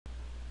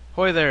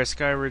Hoy there,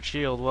 Skyward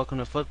Shield. Welcome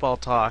to Football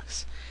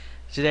Talks.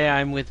 Today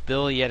I'm with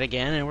Bill yet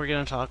again, and we're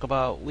going to talk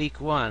about Week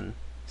 1.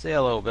 Say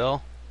hello,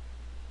 Bill.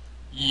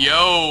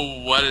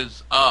 Yo, what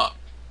is up?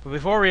 But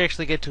before we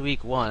actually get to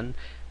Week 1,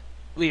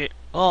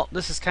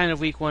 this is kind of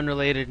Week 1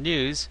 related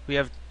news. We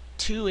have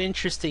two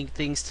interesting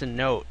things to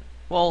note.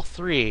 Well,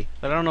 three,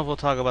 but I don't know if we'll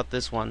talk about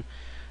this one.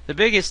 The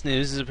biggest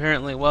news is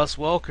apparently Wes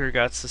Welker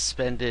got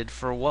suspended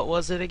for what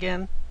was it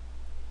again?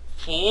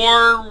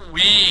 4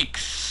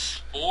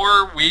 weeks.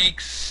 4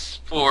 weeks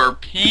for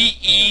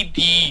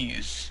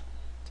PEDs.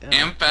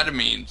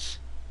 Amphetamines.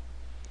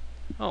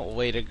 Oh,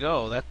 way to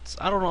go.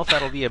 I don't know if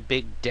that'll be a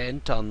big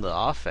dent on the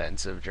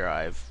offensive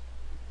drive.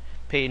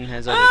 Peyton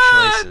has other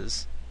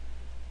choices.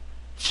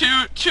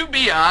 To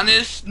be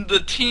honest, the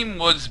team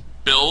was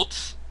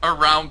built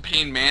around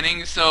Peyton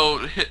Manning,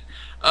 so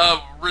a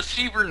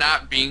receiver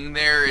not being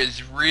there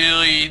is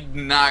really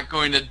not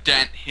going to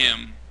dent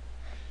him.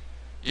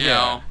 You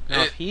know,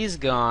 now if he's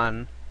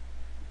gone,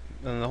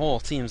 then the whole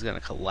team's going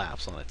to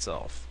collapse on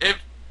itself. If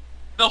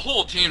the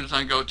whole team's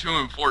gonna go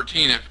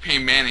 2-14 if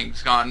Peyton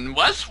Manning's gone.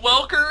 Wes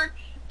Welker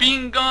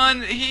being gone,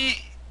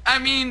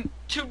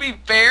 to be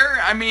fair,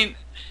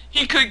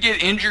 he could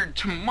get injured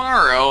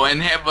tomorrow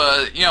and have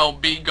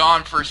be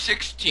gone for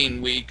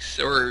 16 weeks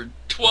or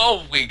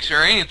 12 weeks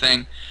or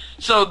anything.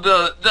 So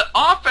the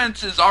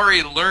offense is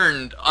already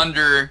learned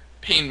under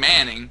Peyton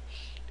Manning.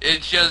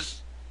 It's just,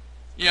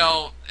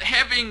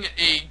 having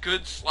a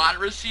good slot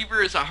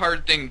receiver is a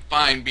hard thing to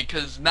find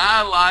because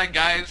not a lot of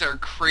guys are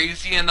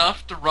crazy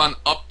enough to run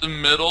up the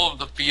middle of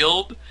the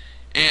field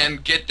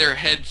and get their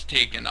heads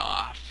taken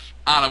off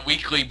on a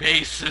weekly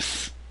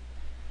basis.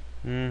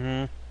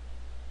 Mm-hmm.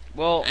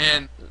 Well,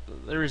 and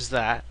there's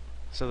that.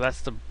 So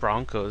that's the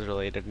Broncos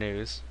related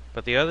news.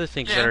 But the other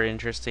things that are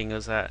interesting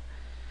is that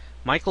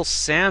Micheal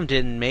Sam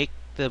didn't make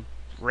the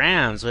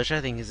Rams, which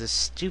I think is a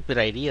stupid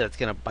idea that's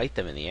going to bite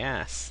them in the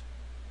ass.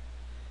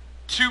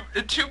 To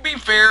be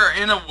fair,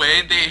 in a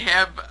way, they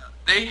have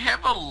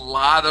a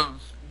lot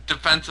of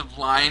defensive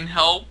line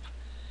help,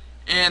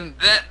 and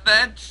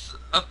that's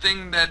a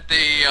thing that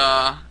they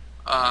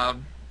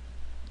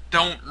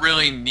don't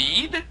really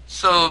need.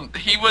 So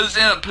he was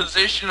in a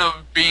position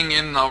of being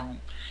in a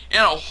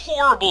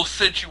horrible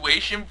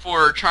situation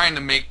for trying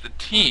to make the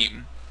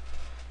team.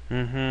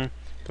 Mm-hmm.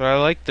 But I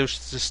like the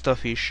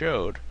stuff he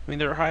showed.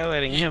 They're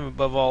highlighting him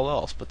above all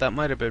else, but that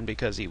might have been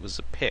because he was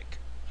a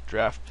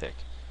draft pick.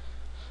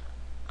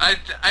 I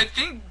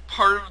think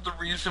part of the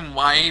reason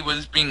why he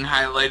was being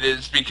highlighted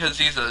is because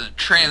he's a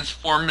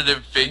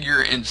transformative figure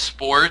in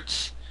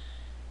sports,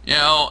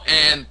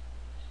 and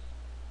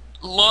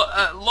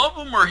love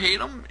him or hate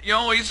him,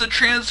 he's a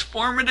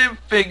transformative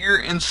figure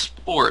in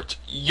sports.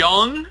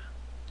 Young,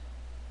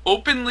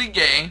 openly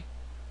gay,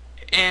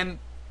 and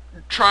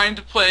trying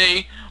to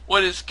play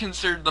what is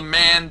considered the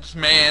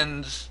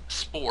man's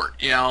sport,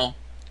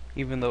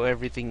 Even though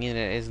everything in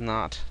it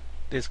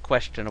is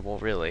questionable,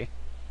 really.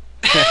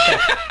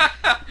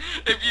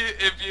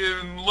 If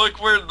you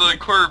look where the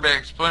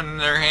quarterback's putting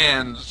their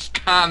hands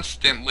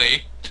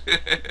constantly.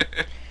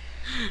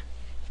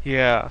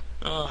 Yeah.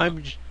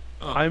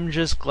 I'm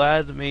just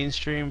glad the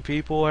mainstream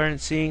people aren't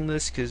seeing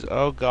this, because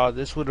oh god,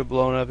 this would have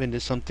blown up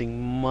into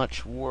something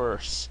much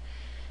worse.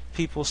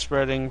 People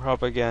spreading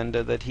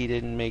propaganda that he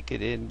didn't make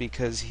it in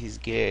because he's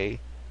gay.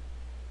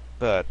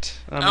 But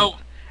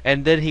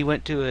and then he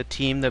went to a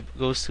team that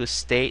goes to a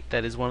state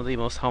that is one of the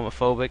most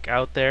homophobic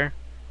out there.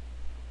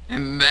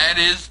 And that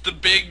is the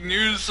big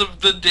news of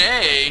the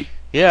day.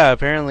 Yeah,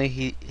 apparently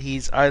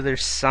he's either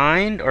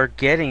signed or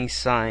getting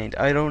signed.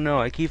 I don't know.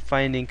 I keep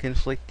finding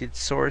conflicted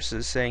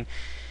sources saying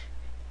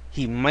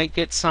he might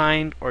get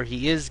signed, or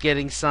he is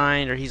getting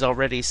signed, or he's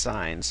already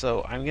signed.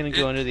 So I'm going to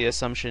go into the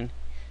assumption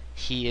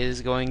he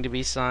is going to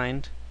be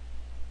signed.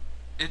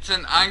 It's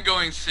an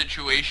ongoing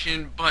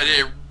situation, but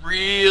it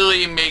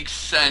really makes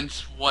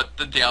sense what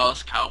the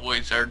Dallas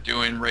Cowboys are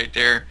doing right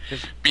there,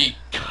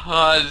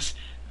 because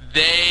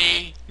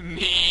they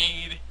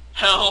need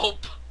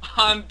help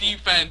on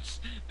defense.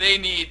 They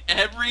need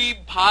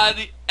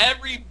everybody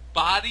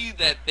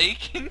that they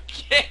can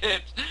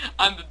get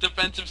on the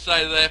defensive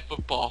side of that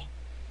football.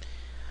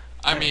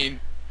 I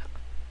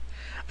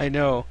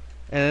know.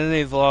 And then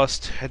they've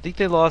lost. I think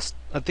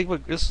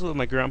this is what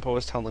my grandpa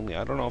was telling me.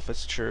 I don't know if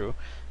it's true.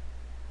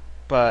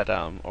 But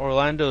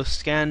Orlando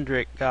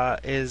Scandrick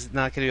is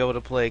not going to be able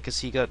to play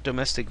because he got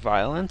domestic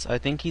violence. I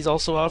think he's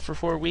also out for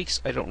 4 weeks.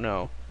 I don't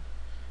know.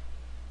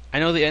 I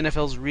know the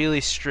NFL's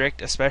really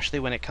strict, especially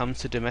when it comes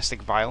to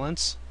domestic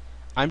violence.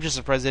 I'm just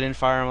surprised they didn't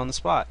fire him on the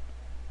spot.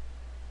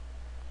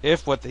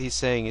 If what he's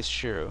saying is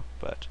true,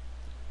 but...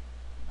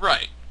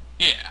 Right,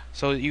 yeah.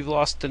 So you've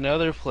lost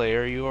another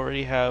player. You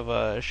already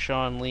have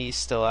Sean Lee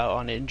still out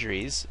on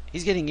injuries.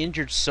 He's getting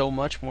injured so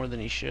much more than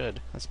he should.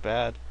 That's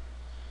bad.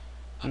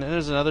 And then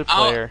there's another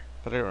player,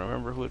 but I don't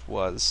remember who it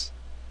was.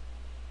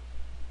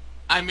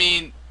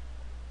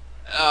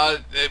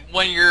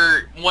 When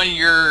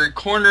your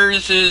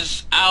corners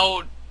is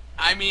out,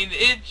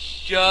 it's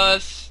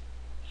just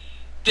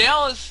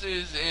Dallas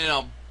is in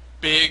a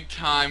big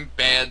time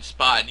bad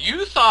spot.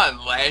 You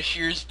thought last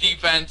year's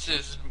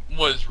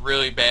was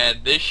really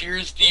bad. This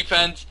year's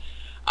defense,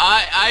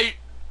 I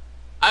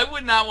I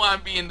would not want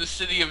to be in the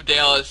city of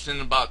Dallas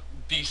in about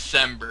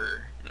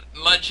December.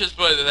 Let's just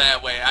put it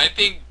that way. I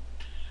think,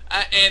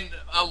 and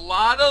a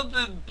lot of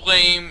the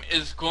blame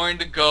is going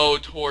to go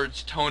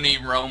towards Tony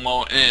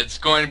Romo, and it's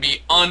going to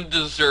be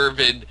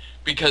undeserved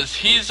because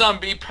he's going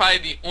to be probably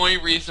the only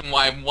reason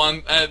why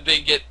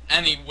they get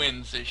any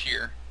wins this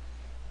year.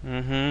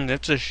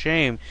 That's a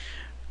shame.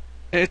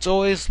 It's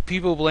always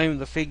people blame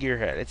the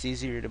figurehead. It's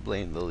easier to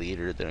blame the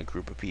leader than a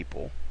group of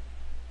people.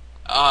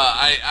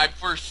 I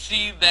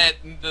foresee that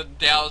the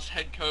Dallas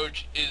head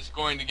coach is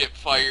going to get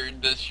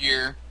fired this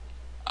year.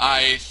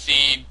 I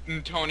see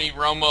Tony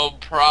Romo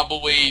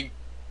probably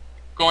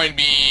going to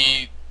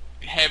be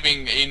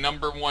having a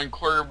number one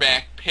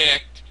quarterback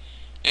picked,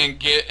 and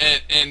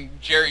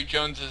Jerry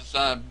Jones is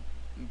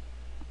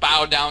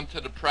bow down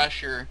to the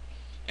pressure,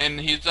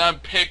 and he's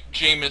picked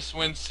Jameis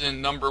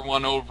Winston number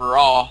one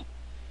overall,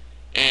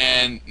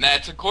 and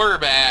that's a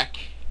quarterback,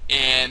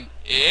 and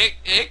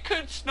it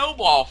could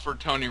snowball for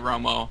Tony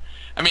Romo.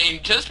 I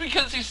mean, just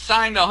because he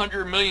signed a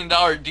 $100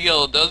 million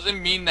deal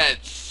doesn't mean that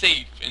it's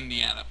safe in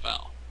the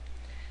NFL.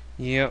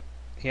 Yep,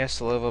 he has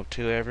to live up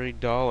to every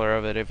dollar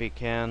of it if he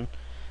can.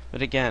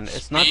 But again,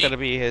 it's not going to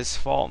be his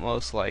fault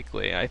most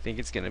likely. I think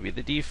it's going to be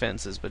the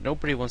defenses, but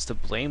nobody wants to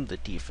blame the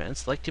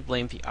defense. They like to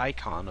blame the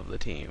icon of the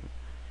team.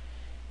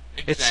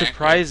 Exactly. It's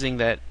surprising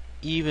that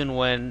even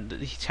when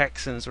the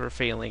Texans were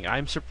failing,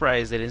 I'm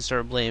surprised they didn't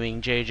start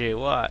blaming J.J.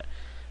 Watt.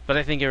 But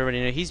I think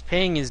everybody knows he's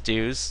paying his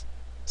dues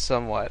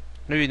somewhat.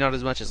 Maybe not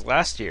as much as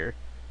last year,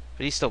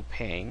 but he's still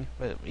paying.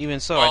 But even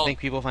so, Well, I think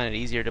people find it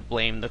easier to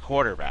blame the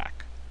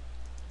quarterback.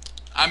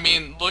 I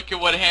mean, look at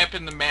what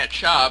happened to Matt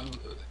Schaub.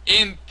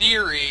 In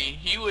theory,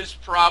 he was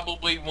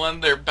probably one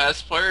of their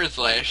best players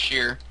last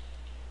year,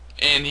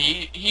 and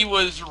he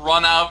was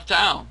run out of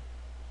town.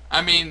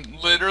 I mean,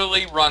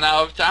 literally run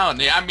out of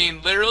town. I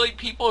mean, literally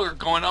people are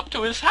going up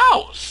to his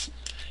house,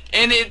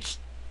 and it's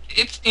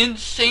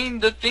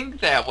insane to think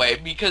that way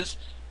because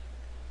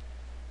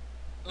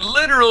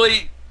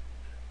literally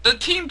the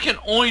team can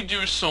only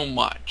do so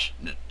much.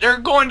 They're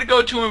going to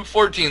go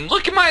 2-14.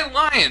 Look at my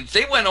Lions.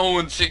 They went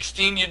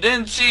 0-16. You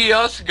didn't see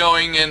us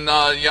going and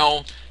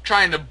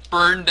trying to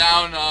burn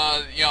down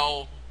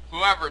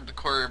whoever the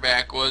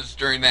quarterback was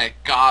during that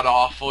god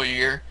awful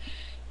year.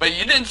 But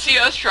you didn't see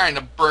us trying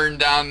to burn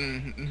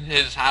down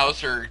his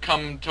house or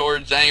come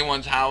towards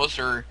anyone's house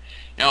or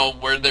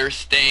where they're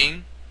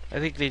staying. I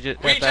think they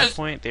just at that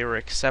point they were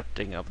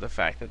accepting of the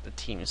fact that the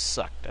team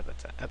sucked at the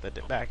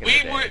back in the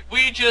day.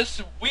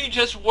 We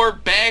just wore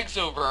bags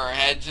over our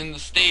heads in the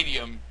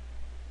stadium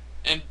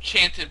and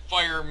chanted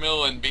 "Fire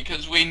Millen"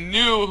 because we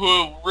knew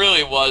who it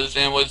really was,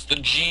 and it was the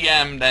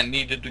GM that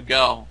needed to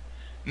go.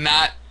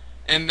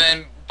 And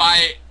then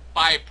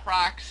by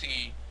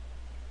proxy,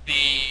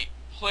 the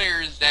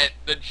players that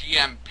the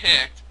GM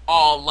picked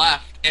all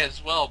left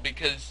as well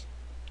because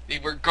they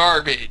were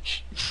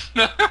garbage.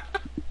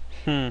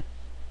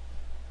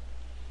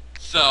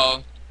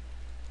 So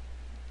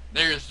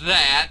there's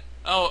that.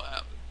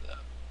 Oh,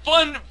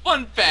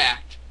 fun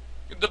fact: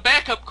 the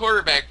backup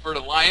quarterback for the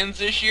Lions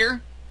this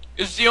year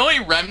is the only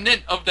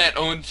remnant of that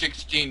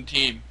 0-16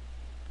 team.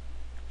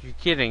 You're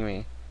kidding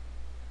me.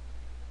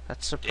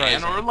 That's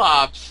surprising.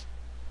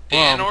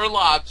 Dan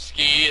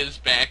Orlovsky is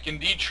back in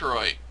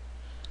Detroit.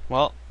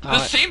 Well,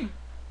 the same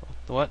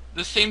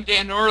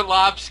Dan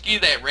Orlovsky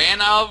that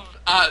ran out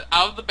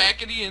of the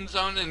back of the end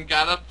zone and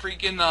got a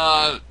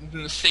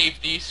freaking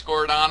safety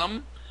scored on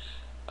him.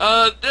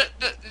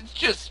 It's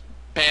just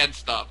bad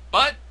stuff.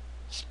 But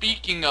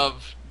speaking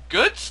of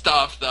good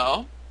stuff,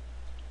 though,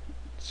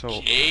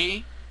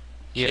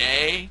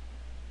 J.J.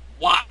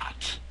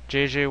 Watt.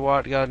 J.J.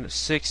 Watt got a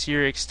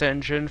 6-year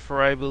extension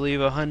for, I believe,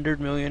 $100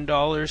 million.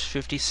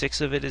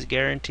 56 of it is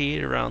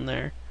guaranteed, around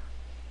there.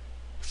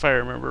 If I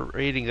remember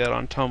reading that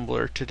on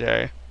Tumblr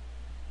today.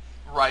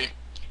 Right.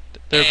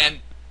 There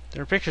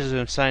are pictures of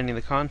him signing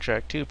the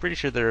contract, too. Pretty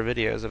sure there are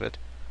videos of it.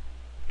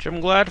 Which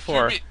I'm glad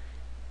for.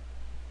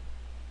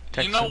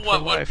 You know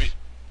what would be...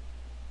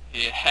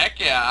 Yeah, heck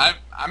yeah.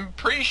 I'm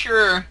pretty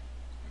sure...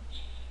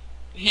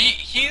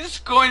 He's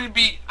going to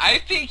be... I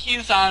think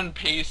he's on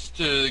pace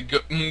to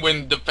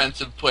win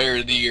Defensive Player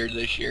of the Year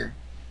this year.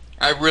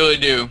 I really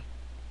do.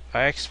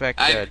 I expect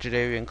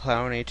Jadeveon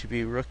Clowney to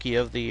be Rookie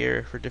of the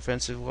Year for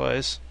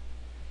defensive-wise.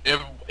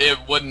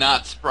 It would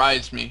not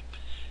surprise me.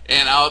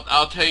 And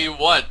I'll tell you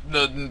what,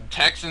 the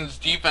Texans'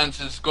 defense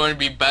is going to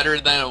be better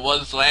than it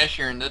was last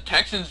year. And the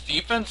Texans'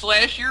 defense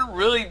last year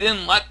really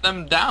didn't let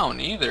them down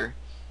either.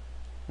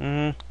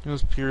 It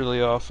was purely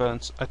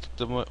offense. I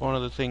think one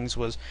of the things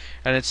was,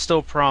 and it's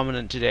still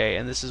prominent today,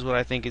 and this is what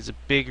I think is a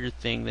bigger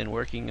thing than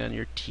working on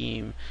your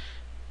team,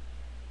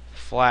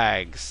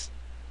 flags.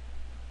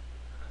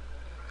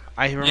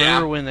 I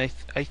remember when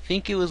I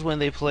think it was when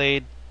they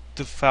played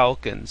the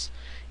Falcons,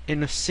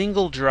 in a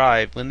single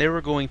drive, when they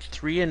were going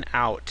 3 and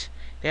out,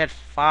 they had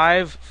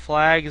 5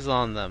 flags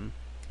on them.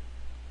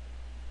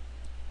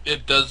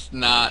 It does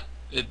not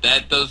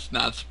That does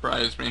not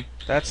surprise me.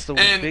 That's the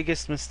And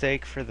biggest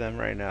mistake for them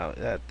right now.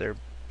 That they're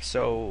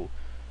so.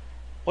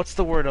 What's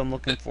the word I'm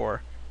looking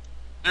for?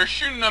 they're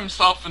shooting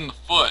themselves in the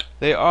foot.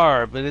 They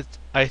are, but it's.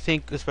 I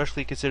think,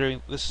 especially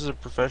considering this is a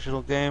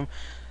professional game,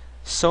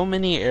 so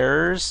many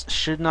errors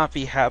should not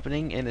be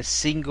happening in a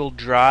single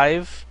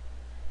drive.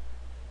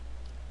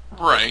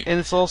 Right. And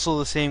it's also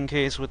the same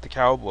case with the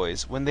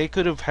Cowboys. When they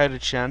could have had a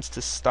chance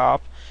to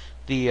stop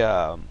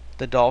the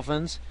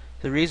Dolphins,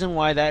 the reason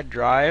why that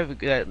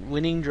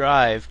winning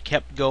drive,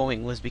 kept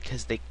going was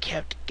because they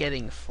kept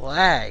getting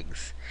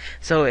flags.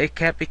 So it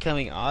kept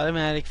becoming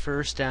automatic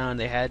first down.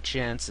 They had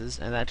chances,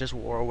 and that just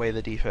wore away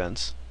the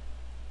defense.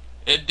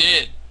 It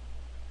did.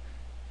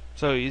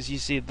 So as you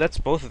see, that's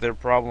both of their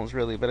problems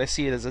really. But I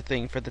see it as a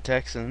thing for the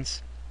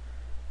Texans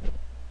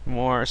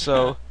more.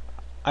 So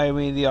I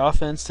mean, the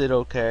offense did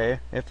okay.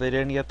 If they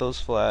didn't get those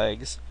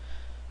flags,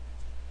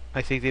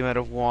 I think they might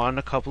have won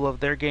a couple of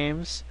their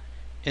games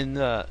in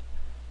the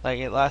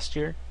last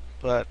year.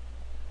 But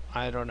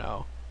I don't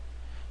know.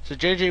 So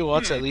J.J.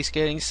 Watt's at Hmm. least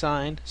getting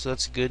signed, so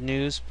that's good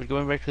news. But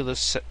going back to the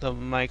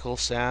Micheal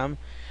Sam,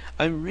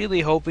 I'm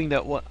really hoping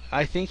that what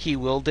I think he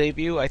will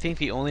debut. I think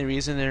the only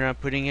reason they're not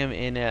putting him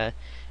in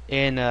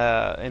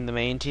the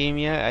main team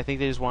yet, I think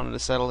they just wanted to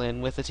settle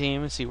in with the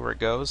team and see where it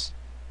goes.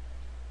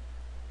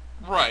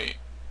 Right.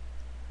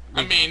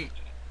 I mean,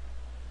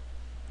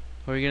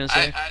 What are you gonna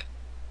say? I,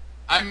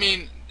 I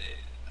mean,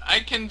 I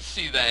can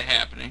see that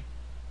happening.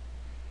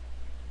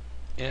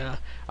 Yeah,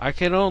 I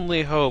can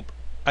only hope.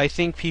 I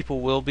think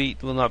people will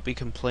not be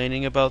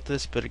complaining about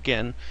this, but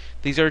again,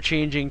 these are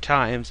changing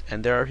times,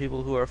 and there are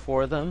people who are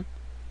for them,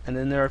 and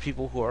then there are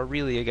people who are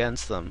really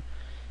against them.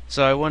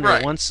 So I wonder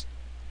Right.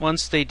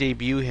 once they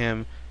debut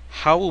him,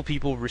 how will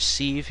people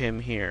receive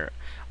him here?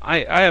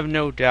 I have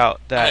no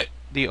doubt that I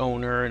the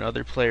owner and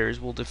other players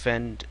will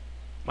defend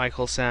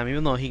Michael Sam,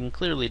 even though he can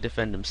clearly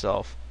defend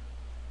himself.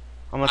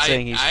 I'm not I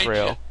saying he's I just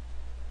frail.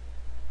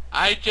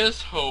 I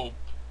just hope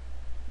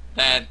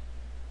that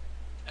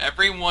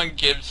everyone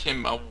gives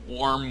him a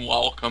warm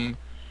welcome.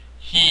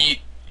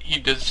 He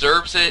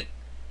deserves it,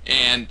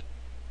 and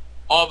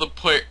all the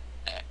player.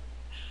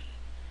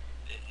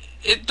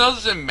 It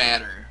doesn't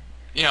matter,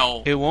 you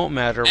know. It won't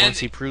matter once And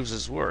he proves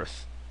his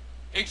worth.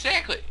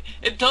 exactly,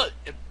 it does.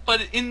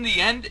 But in the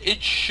end,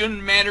 it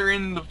shouldn't matter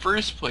in the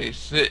first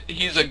place.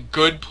 He's a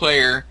good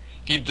player.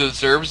 He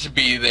deserves to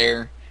be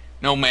there,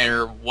 no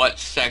matter what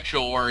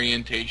sexual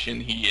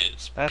orientation he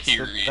is.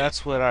 Period.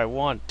 That's what I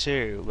want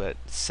too, but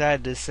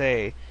sad to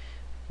say,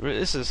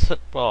 this is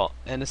football,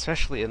 and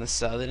especially in the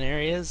southern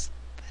areas,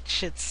 that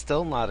shit's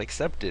still not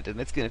accepted, and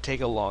it's gonna take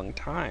a long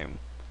time.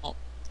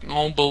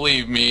 Oh,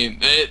 believe me,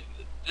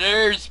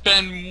 there's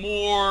been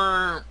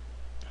more.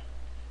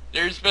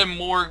 There's been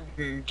more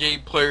gay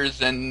players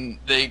than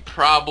they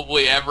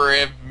probably ever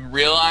have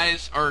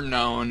realized or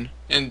known,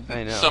 I and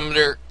know. some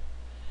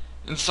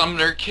of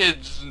their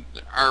kids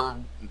are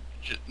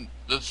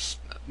this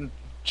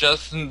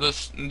just in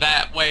this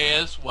that way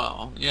as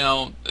well. You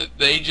know,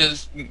 they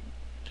just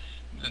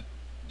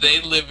they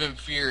live in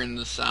fear in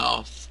the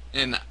South,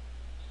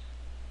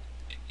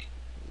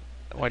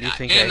 Why do you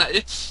think and I?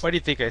 it's Why do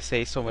you think I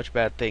say so much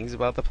bad things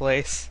about the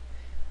place?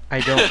 I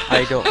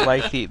don't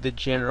like the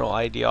general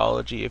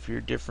ideology. If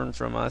you're different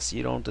from us,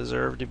 you don't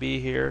deserve to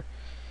be here.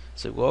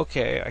 So well,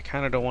 okay, I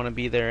kind of don't want to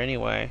be there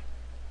anyway.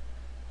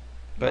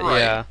 But right.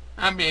 yeah,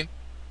 I mean,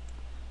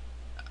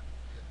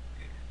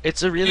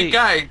 it's a you really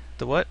guys,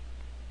 the what?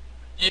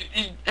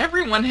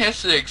 everyone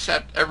has to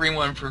accept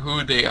everyone for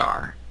who they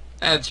are.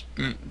 That's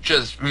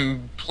just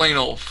plain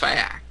old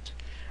fact.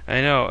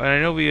 I know, and I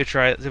know we would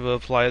try to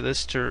apply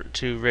this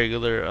to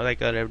regular,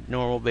 like on a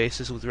normal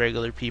basis with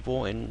regular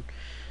people in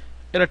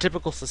a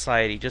typical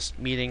society, just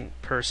meeting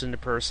person to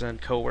person,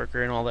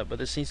 coworker, and all that. But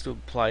this needs to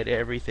apply to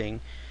everything.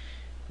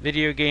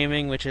 Video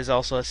gaming, which is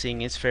also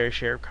seeing its fair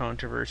share of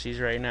controversies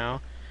right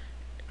now,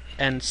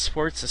 and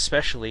sports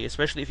especially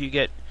if you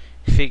get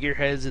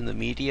figureheads in the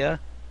media,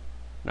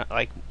 not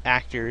like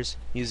actors,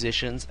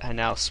 musicians, and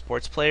now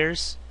sports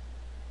players.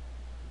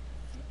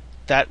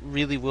 That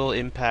really will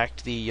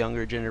impact the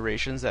younger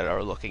generations that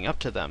are looking up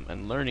to them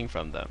and learning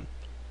from them.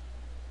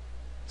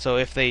 So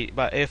if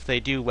they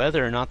do,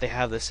 whether or not they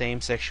have the same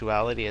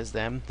sexuality as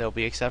them, they'll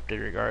be accepted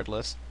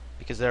regardless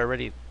because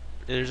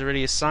there's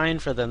already a sign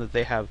for them that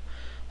they have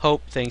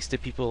hope thanks to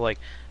people like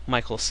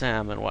Michael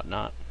Sam and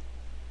whatnot.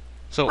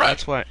 So Right.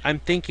 that's why I'm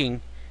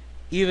thinking,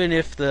 even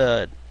if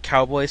the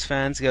Cowboys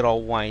fans get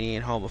all whiny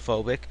and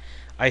homophobic,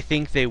 I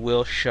think they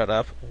will shut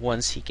up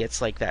once he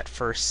gets like that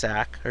first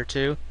sack or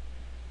two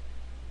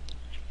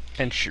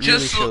and really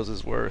Just shows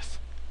his worth.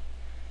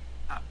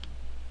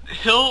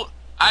 he'll.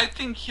 I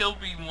think he'll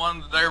be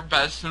one of their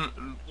best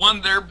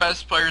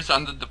players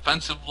on the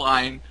defensive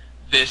line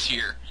this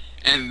year,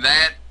 and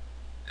that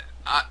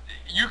uh,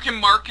 you can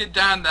mark it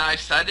down that I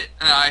said it,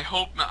 and I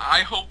hope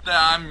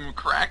that I'm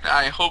correct.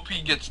 I hope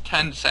he gets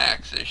 10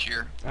 sacks this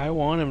year. I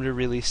want him to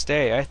really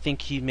stay. I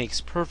think he makes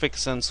perfect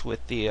sense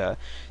with the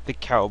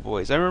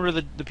Cowboys. I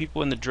remember the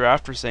people in the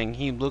draft were saying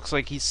he looks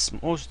like he's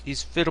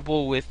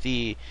fittable with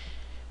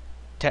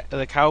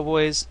the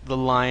Cowboys, the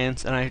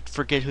Lions, and I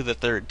forget who the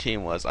third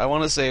team was. I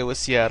want to say it was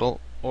Seattle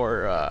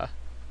or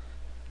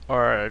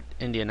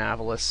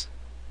Indianapolis,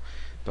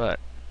 but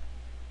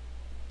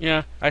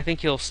yeah, I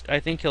think he'll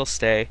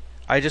stay.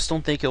 I just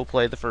don't think he'll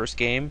play the first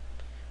game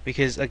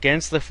because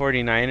against the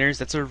 49ers,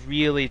 that's a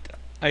really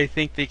I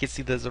think they could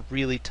see that as a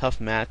really tough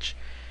match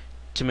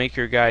to make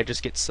your guy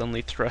just get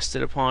suddenly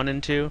thrusted upon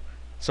into.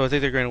 So I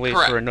think they're going to wait for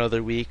Correct.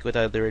 another week with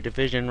either a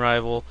division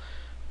rival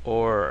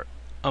or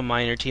a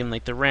minor team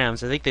like the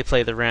Rams. I think they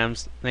play the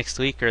Rams next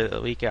week or the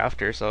week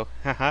after. So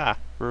haha,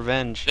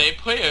 revenge. They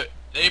play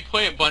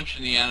a bunch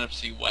in the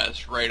NFC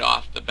West right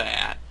off the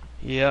bat.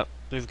 Yep,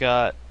 they've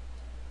got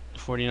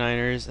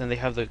 49ers and they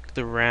have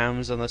the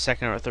Rams on the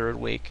second or third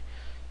week.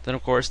 Then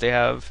of course they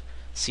have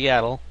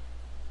Seattle,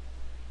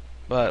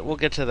 but we'll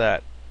get to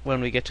that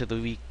when we get to the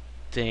week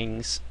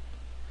things.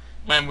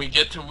 When we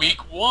get to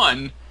week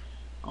 1,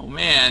 oh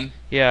man.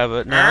 Yeah,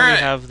 but All now we right.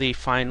 have the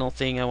final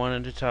thing I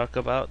wanted to talk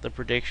about, the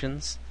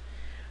predictions.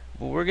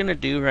 What we're gonna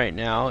do right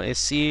now is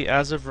see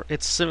as of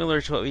it's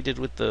similar to what we did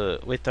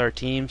with our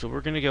teams, but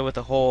we're gonna go with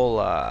the whole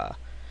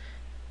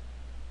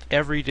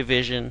every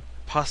division,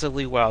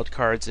 possibly wild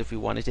cards if we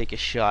want to take a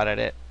shot at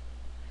it.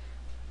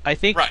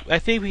 Right. I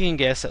think we can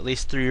guess at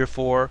least 3 or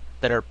 4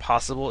 that are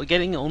possible.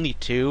 Getting only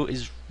 2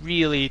 is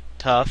really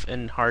tough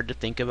and hard to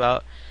think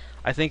about.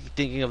 I think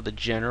thinking of the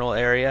general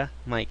area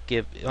might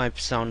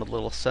sound a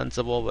little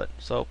sensible, but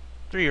so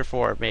 3 or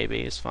 4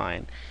 maybe is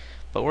fine.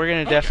 But we're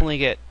gonna Okay. definitely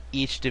get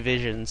each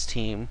division's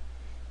team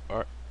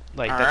or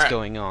like All that's right.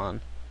 going on.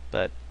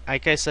 But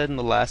like I said in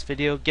the last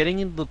video, getting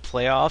into the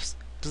playoffs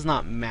does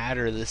not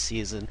matter this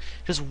season.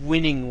 Just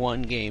winning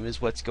one game is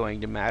what's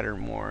going to matter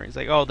more. It's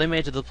like, oh, they made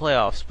it to the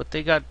playoffs, but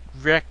they got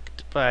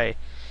wrecked by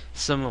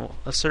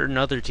a certain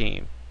other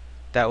team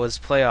that was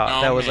Oh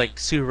that was man. like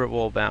Super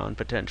Bowl bound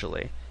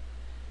potentially.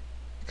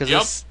 Because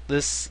Yep.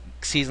 this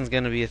season's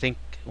going to be, I think,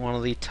 one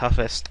of the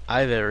toughest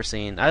I've ever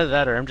seen. Either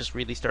that, or I'm just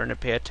really starting to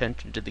pay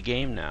attention to the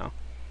game now.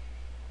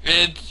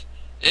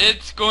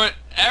 It's going.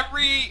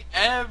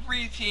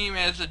 Every team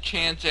has a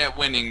chance at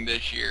winning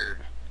this year.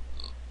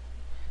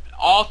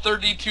 All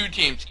 32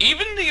 teams,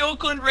 even the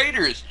Oakland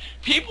Raiders.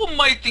 People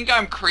might think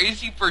I'm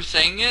crazy for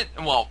saying it.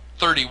 Well,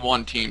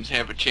 31 teams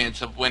have a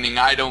chance of winning.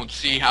 I don't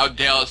see how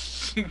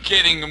Dallas is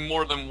getting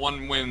more than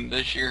one win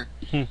this year.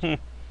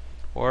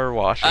 Or I,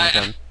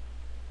 Washington.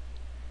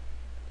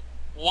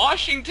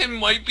 Washington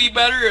might be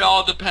better. It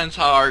all depends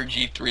how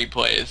RG3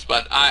 plays,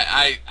 but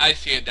I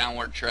see a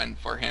downward trend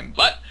for him.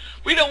 But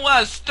we don't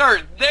want to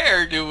start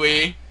there, do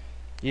we?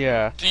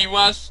 Yeah. Do you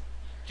want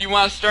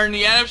to start in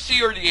the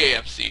NFC or the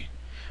AFC?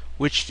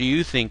 Which do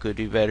you think would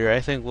be better? I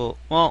think let's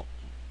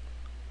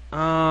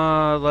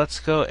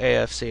go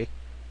AFC.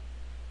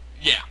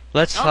 Yeah.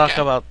 Let's talk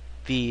Okay. about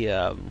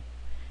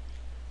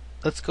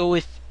let's go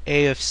with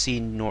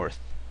AFC North.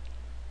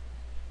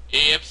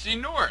 AFC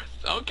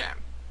North. Okay.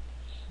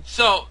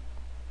 So,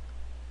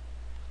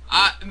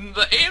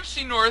 the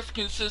AFC North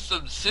consists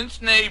of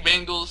Cincinnati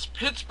Bengals,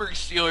 Pittsburgh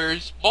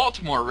Steelers,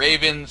 Baltimore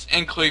Ravens,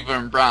 and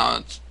Cleveland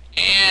Browns.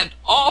 And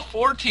all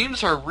 4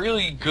 teams are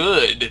really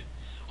good.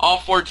 All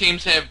 4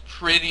 teams have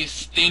pretty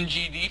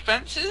stingy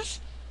defenses.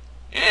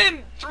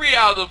 And 3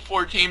 out of the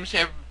 4 teams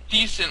have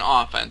decent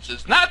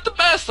offenses. Not the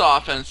best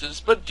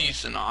offenses, but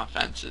decent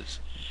offenses.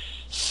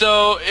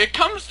 So, it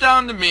comes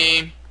down to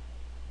me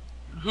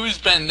who's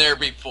been there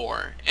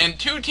before. And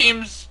 2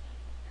 teams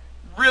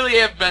really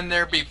have been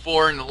there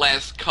before in the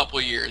last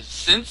couple years.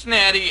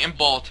 Cincinnati and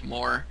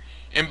Baltimore.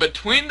 And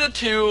between the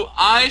 2,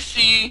 I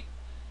see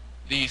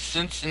the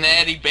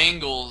Cincinnati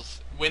Bengals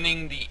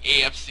winning the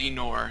AFC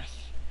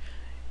North.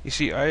 You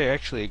see, I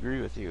actually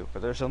agree with you,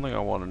 but there's something I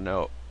want to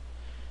note.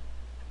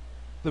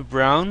 The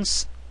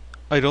Browns,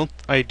 I don't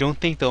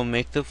think they'll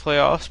make the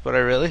playoffs, but I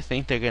really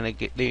think they're gonna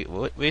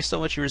based on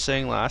what you were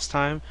saying last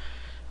time.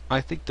 I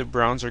think the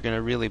Browns are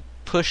gonna really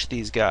push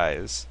these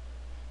guys.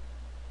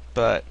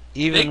 But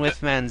even They,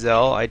 with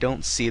Manziel, I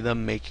don't see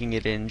them making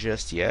it in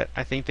just yet.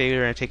 I think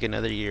they're gonna take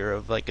another year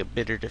of like a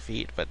bitter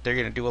defeat, but they're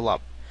gonna do a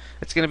lot.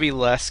 It's gonna be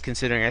less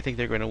considering I think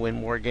they're gonna win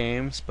more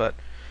games, but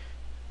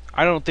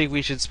I don't think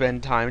we should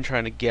spend time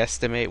trying to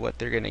guesstimate what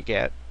they're gonna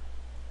get.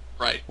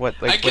 right. I What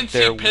can see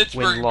their win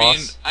Pittsburgh being.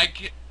 loss.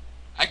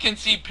 I can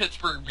see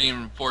Pittsburgh being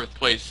in 4th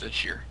place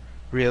this year.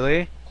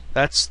 Really?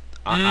 That's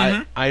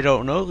Mm-hmm. I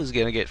don't know who's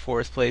gonna get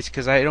fourth place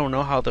because I don't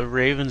know how the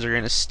Ravens are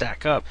gonna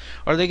stack up.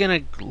 Are they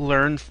gonna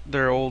learn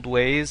their old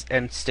ways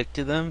and stick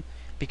to them?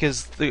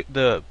 Because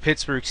the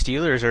Pittsburgh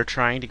Steelers are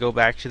trying to go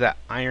back to that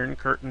Iron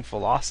Curtain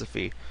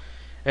philosophy,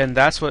 and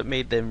that's what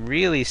made them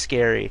really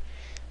scary.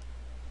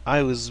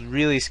 I was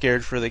really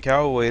scared for the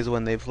Cowboys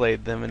when they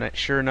played them, and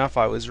sure enough,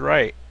 I was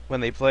right.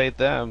 When they played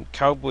them,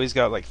 Cowboys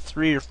got like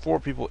 3 or 4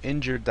 people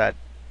injured that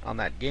on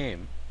that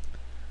game.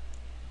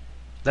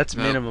 That's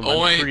The minimum. I'm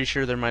only pretty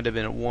sure there might have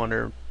been 1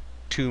 or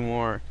 2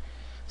 more.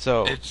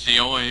 So It's the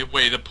only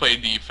way to play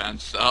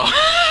defense, though.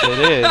 it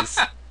is,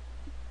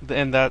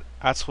 and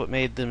that's what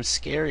made them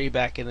scary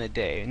back in the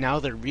day. Now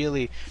they're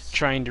really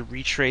trying to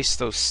retrace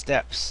those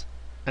steps.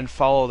 and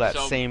follow that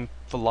So same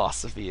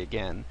philosophy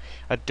again.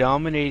 A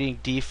dominating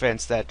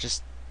defense that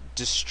just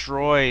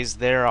destroys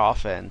their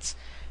offense,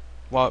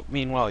 while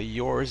meanwhile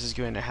yours is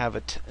going to have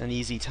an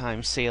easy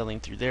time sailing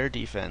through their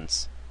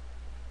defense.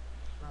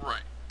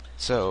 right.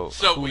 So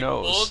So who we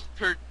knows?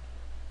 both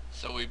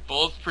so we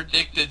both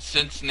predicted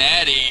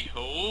Cincinnati.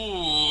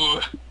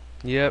 Oh,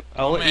 Yep,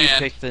 I'll oh let you man.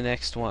 pick the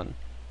next one.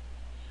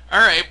 All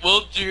right,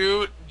 we'll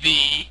do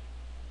the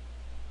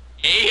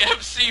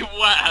AFC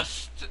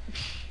West,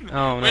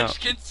 Oh no. which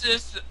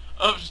consists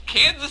of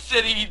Kansas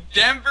City,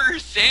 Denver,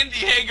 San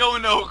Diego,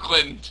 and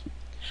Oakland.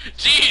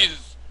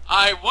 Jeez,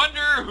 I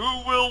wonder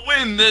who will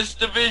win this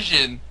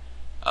division.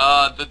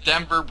 The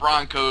Denver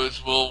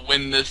Broncos will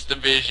win this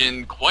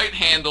division quite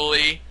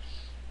handily.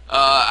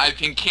 I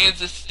think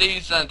Kansas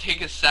City's gonna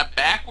take a step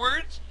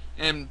backwards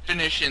and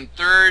finish in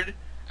third.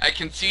 I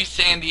can see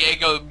San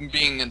Diego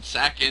being in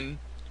second.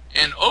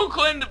 And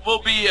Oakland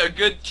will be a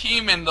good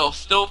team, and they'll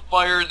still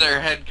fire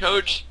their head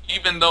coach,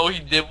 even though he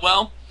did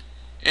well.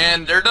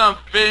 And they're going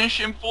to finish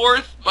in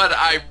fourth, but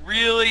I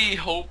really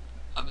hope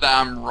that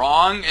I'm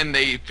wrong and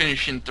they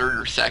finish in third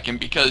or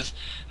second, because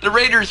the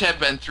Raiders have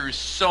been through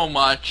so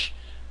much.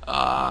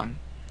 I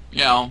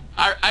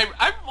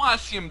want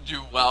to see them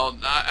do well.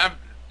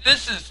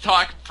 This is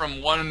talking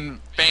from one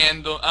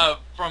fan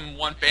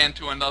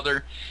to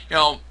another.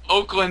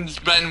 Oakland's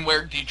been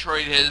where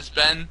Detroit has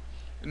been.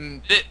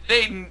 And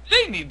they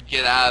need to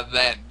get out of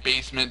that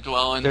basement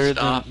dwelling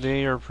stuff.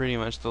 They are pretty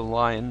much the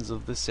Lions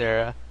of this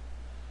era.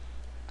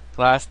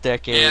 Last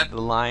decade, Yeah,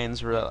 the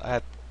Lions were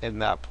at in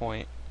that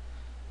point.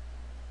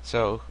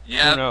 So who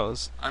yeah.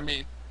 knows? I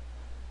mean,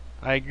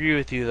 I agree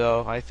with you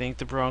though. I think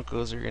the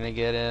Broncos are gonna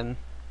get in,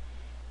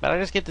 but I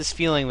just get this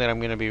feeling that I'm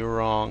gonna be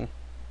wrong.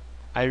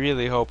 I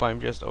really hope I'm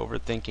just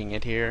overthinking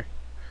it here.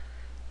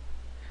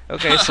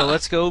 Okay, so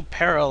let's go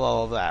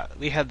parallel of that.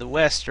 We had the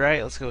West,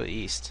 right? Let's go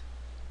East.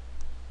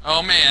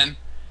 oh man.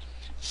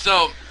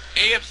 So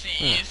AFC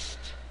Hmm. East: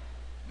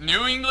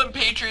 New England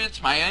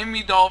Patriots,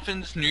 Miami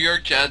Dolphins, New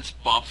York Jets,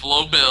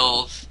 Buffalo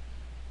Bills,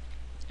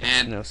 It's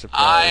and no I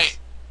surprise.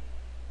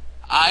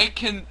 I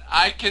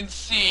can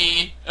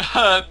see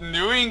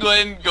New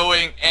England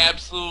going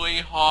absolutely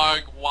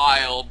hog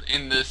wild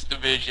in this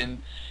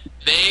division.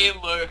 They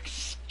look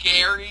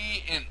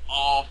scary in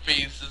all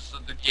phases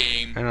of the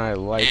game, And I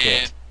like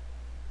and it.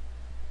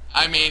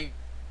 I mean,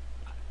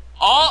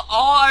 all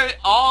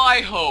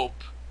I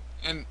hope,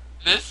 and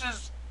this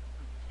is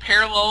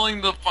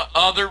paralleling the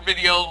other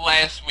video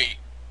last week,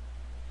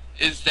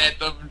 is that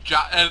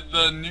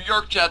the New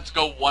York Jets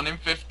go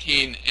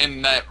 1-15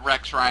 and that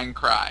Rex Ryan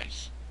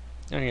cries.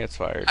 And he gets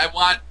fired. I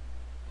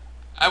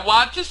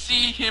want to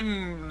see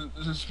him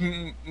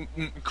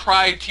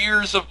cry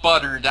tears of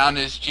butter down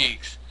his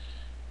cheeks.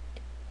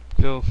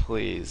 Go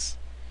please.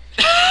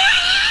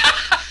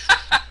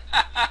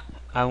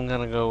 I'm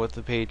gonna go with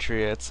the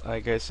Patriots.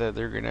 Like I said,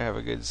 they're gonna have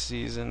a good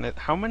season.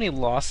 How many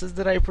losses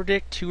did I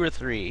predict? 2 or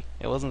 3.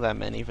 It wasn't that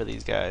many for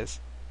these guys.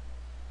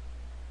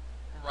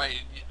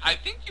 Right. I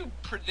think you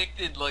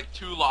predicted like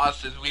 2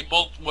 losses. We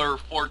both were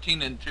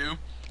 14-2.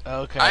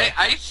 Okay.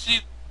 I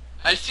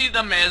see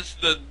them as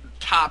the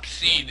top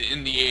seed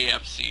in the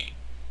AFC.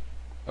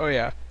 Oh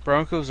yeah.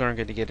 Broncos aren't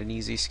gonna get an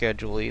easy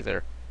schedule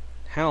either.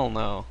 Hell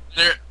no.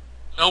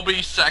 They'll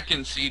be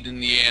second seed in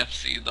the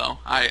AFC though.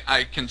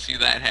 I can see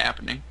that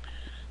happening.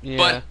 Yeah.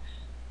 But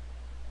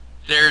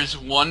there's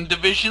one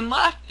division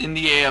left in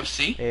the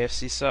AFC.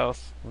 AFC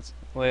South. Let's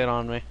lay it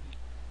on me.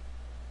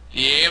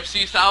 The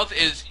AFC South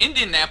is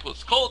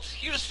Indianapolis Colts,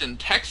 Houston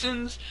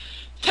Texans,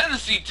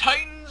 Tennessee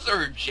Titans,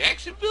 or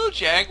Jacksonville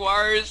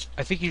Jaguars.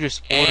 I think you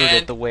just ordered it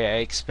And the way I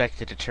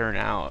expected it to turn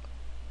out.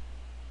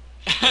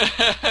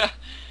 it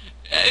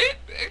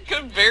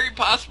could very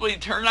possibly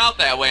turn out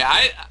that way.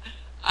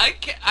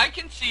 I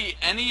can see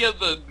any of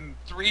the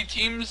three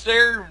teams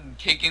there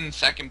taking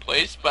second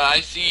place, but I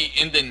see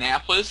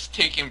Indianapolis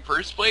taking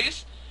first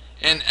place,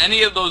 and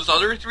any of those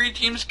other three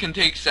teams can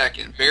take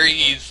second very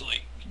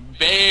easily.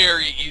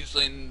 Very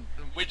easily. And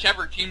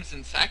whichever team's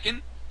in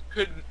second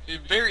could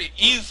very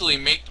easily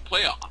make the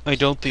playoffs. I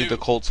don't think the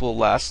too. Colts will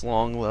last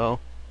long though.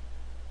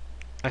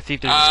 I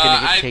think they're just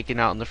gonna get I taken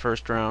out in the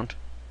first round.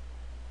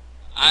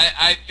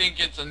 I think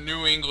it's a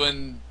New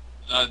England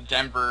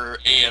Denver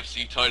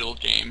AFC title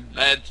game.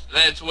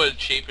 That's what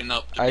it's shaping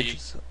up to be.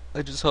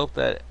 I just hope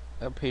that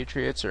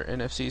Patriots or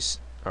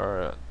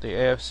the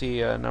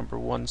AFC number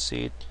 1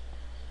 seed,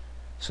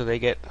 so they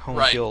get home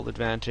Right. field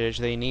advantage.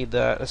 They need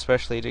that,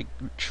 especially to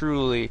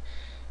truly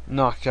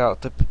knock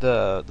out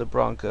the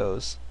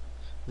Broncos.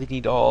 They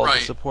need all the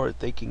Right. support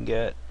they can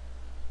get.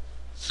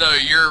 So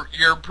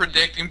you're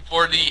predicting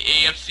for the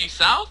AFC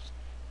South?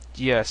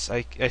 Yes,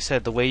 I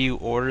said the way you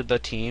ordered the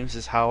teams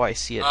is how I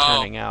see it Oh.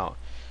 turning out.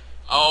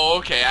 Oh,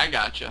 okay, I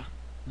gotcha.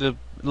 The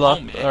Oh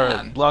or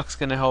man. luck's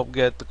gonna help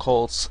get the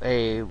Colts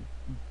the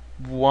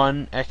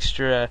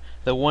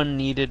one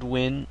needed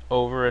win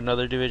over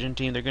another division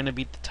team. They're gonna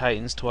beat the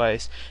Titans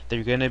twice.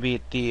 They're gonna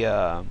beat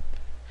the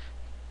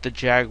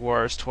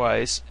Jaguars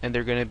twice, and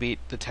they're gonna beat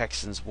the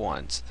Texans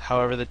once.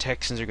 However, the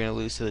Texans are gonna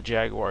lose to the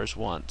Jaguars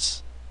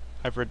once.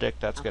 I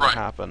predict that's going to Right.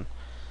 happen.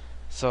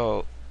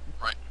 So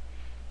Right.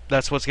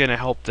 that's what's going to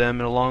help them.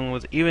 And along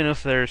with, even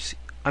if there's,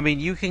 I mean,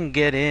 you can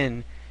get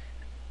in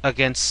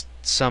against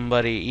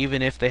somebody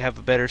even if they have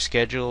a better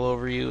schedule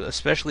over you,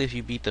 especially if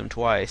you beat them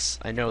twice.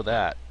 I know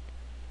that.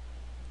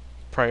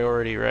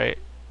 Priority, right?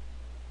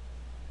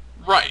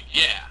 Right.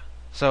 Yeah.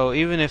 So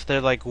even if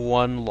they're like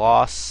one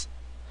loss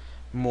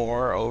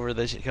more over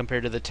the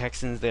compared to the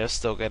Texans, they'll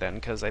still get in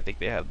because I think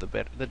they have the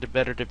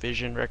better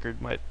division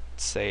record might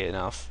say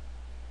enough.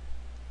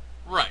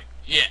 Right.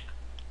 Yeah.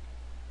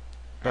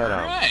 All But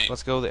right.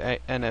 let's go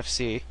the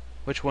NFC.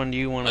 Which one do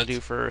you want to do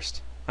Let's.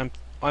 first?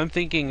 I'm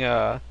thinking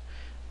the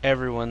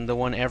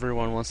one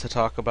everyone wants to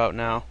talk about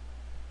now.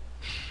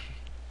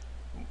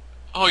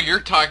 Oh, you're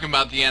talking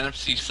about the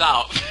NFC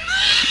South.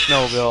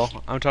 No,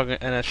 Bill, I'm talking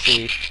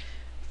NFC.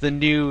 The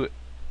new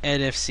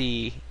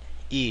NFC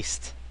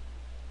East,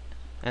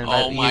 and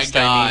by Oh my East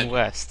I mean God.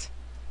 West.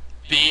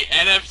 The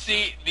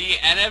NFC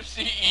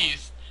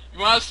East. You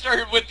want to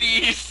start with the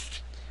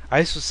East? I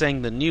was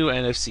saying the new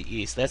NFC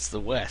East. That's the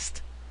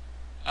West.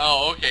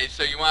 Oh, okay.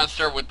 So you want to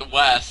start with the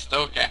West?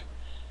 Okay.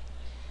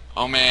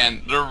 Oh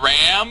man, the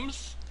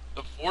Rams,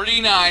 the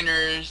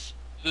 49ers,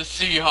 the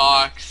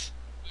Seahawks,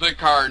 the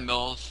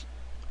Cardinals.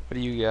 What do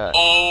you got?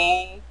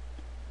 Oh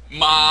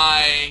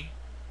my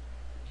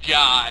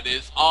God,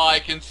 is all I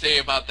can say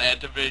about that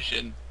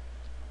division.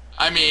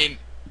 I mean,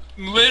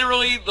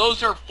 literally,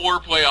 those are four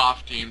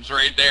playoff teams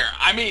right there.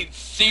 I mean,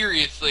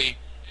 seriously.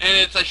 And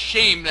it's a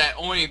shame that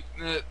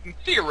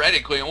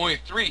theoretically, only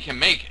three can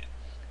make it.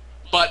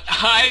 But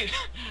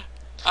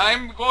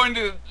I'm going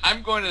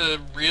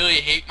to really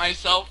hate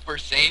myself for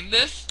saying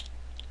this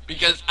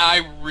because I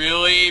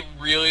really,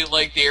 really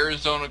like the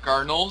Arizona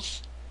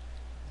Cardinals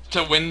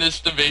to win this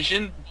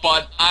division.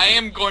 But I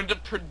am going to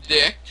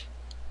predict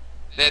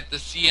that the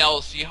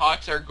Seattle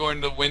Seahawks are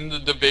going to win the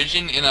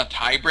division in a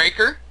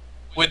tiebreaker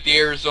with the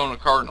Arizona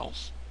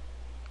Cardinals.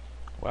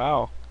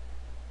 Wow.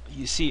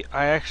 You see,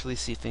 I actually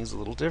see things a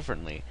little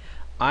differently.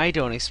 I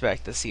don't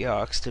expect the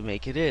Seahawks to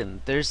make it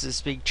in. There's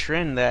this big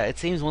trend that it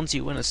seems once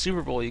you win a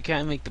Super Bowl, you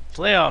can't make the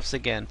playoffs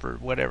again for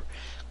whatever,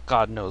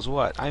 God knows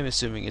what. I'm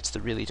assuming it's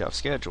the really tough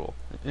schedule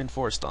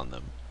enforced on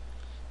them.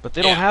 But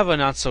they don't Yeah. have a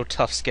not so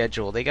tough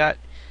schedule. They got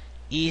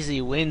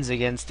easy wins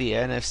against the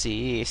NFC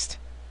East.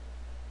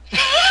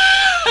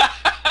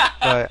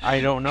 But I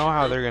don't know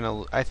how they're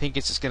gonna. I think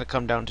it's just gonna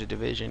come down to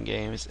division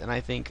games, and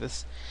I think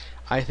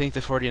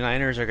the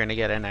 49ers are gonna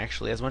get in.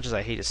 Actually, as much as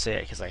I hate to say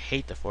it, because I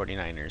hate the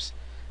 49ers,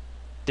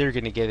 they're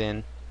gonna get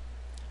in.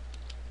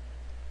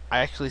 I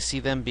actually see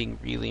them being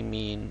really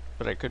mean,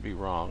 but I could be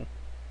wrong.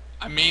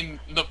 I mean,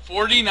 the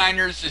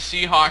 49ers, the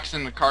Seahawks,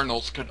 and the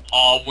Cardinals could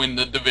all win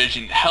the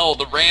division. Hell,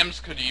 the Rams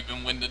could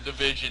even win the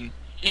division,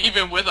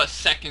 even with a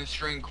second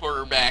string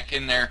quarterback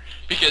in there.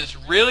 Because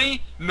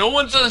really, no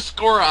one's going to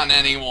score on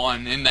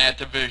anyone in that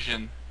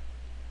division.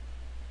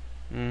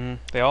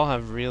 They all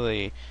have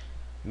really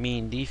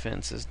mean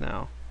defenses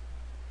now.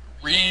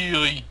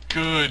 Really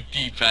good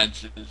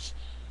defenses.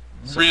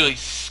 So, Really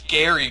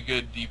scary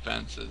good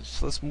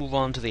defenses. so let's move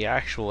on to the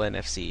actual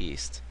NFC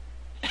East.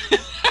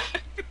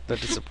 The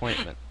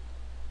disappointment.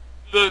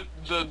 The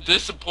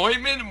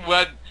disappointment,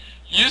 what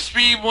used to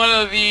be one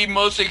of the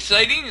most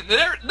exciting,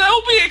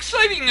 that'll be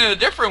exciting in a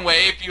different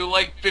way if you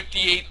like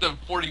 58 to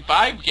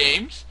 45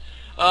 games.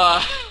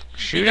 Uh,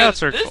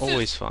 Shootouts because are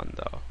always fun,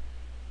 though.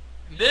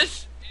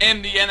 this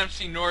and the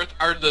NFC North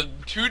are the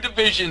two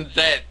divisions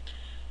that,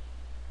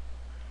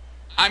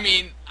 I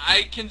mean,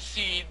 I can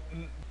see.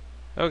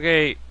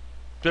 Okay,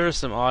 there's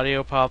some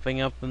audio popping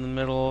up in the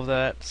middle of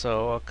that,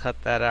 so I'll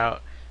cut that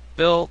out.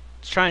 Bill,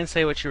 try and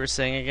say what you were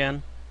saying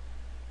again.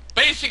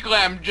 Basically,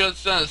 I'm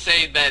just going to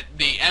say that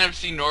the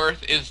NFC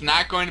North is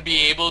not going to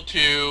be able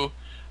to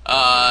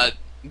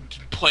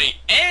play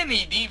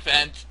any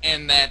defense,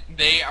 and that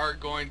they are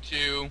going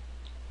to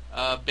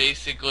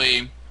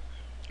basically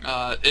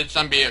it's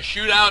going to be a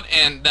shootout,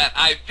 and that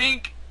I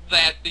think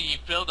that the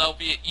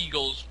Philadelphia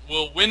Eagles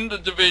will win the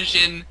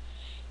division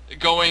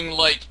going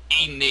like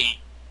 8-8,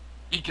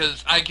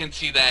 because I can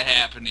see that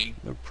happening.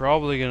 They're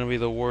probably going to be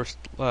the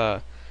worst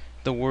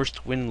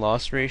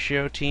win-loss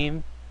ratio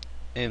team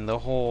in the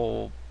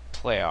whole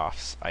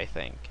playoffs. I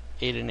think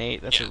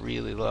 8-8. That's Yeah, a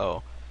really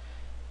low.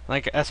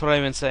 Like that's what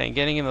I've been saying.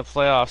 Getting in the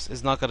playoffs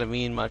is not going to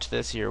mean much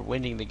this year.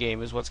 Winning the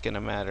game is what's going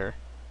to matter.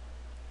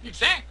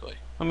 exactly.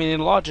 I mean,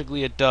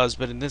 logically it does,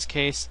 but in this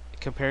case,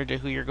 compared to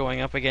who you're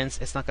going up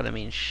against, it's not going to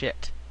mean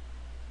shit.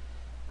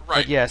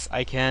 But Right. yes,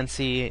 I can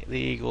see the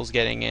Eagles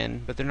getting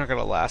in, but they're not going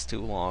to last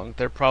too long.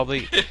 They're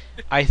probably,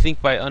 I think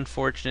by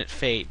unfortunate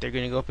fate, they're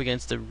going to go up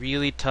against a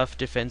really tough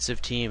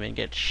defensive team and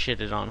get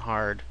shitted on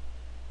hard.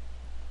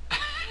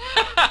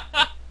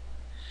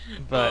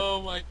 But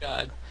Oh my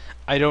God.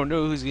 I don't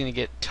know who's going to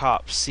get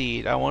top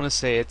seed. I want to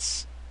say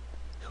it's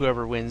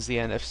whoever wins the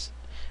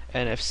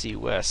NFC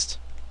West,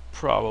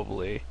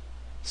 probably.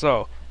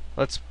 So,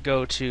 let's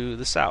go to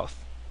the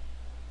South.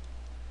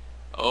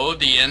 Oh,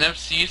 the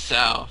NFC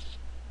South.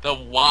 The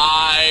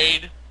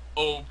wide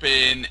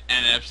open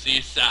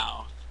NFC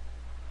South.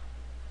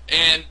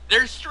 And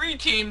there's three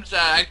teams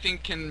that I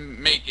think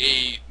can make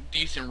a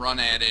decent run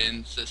at it.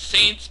 And it's the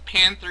Saints,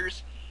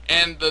 Panthers,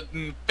 and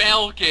the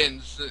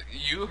Falcons.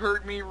 You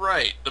heard me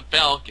right. The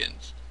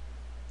Falcons.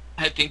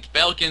 I think the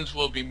Falcons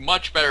will be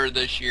much better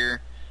this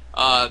year.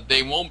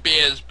 They won't be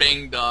as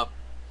banged up.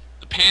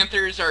 The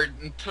Panthers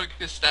took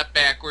a step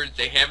backwards.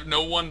 They have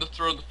no one to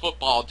throw the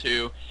football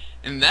to.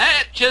 And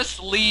that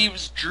just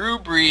leaves Drew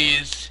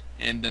Brees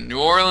and the New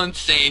Orleans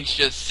Saints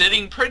just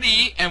sitting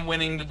pretty and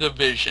winning the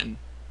division.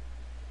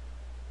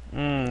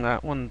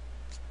 That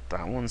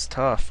one's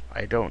tough.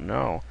 I don't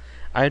know.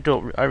 I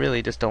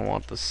really just don't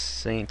want the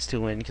Saints to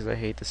win because I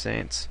hate the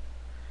Saints.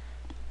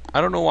 I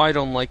don't know why I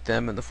don't like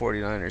them and the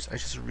 49ers. I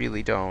just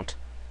really don't.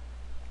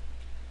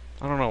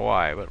 I don't know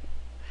why, but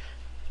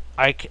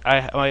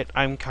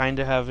I'm kind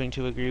of having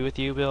to agree with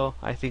you, Bill.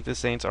 I think the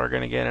Saints are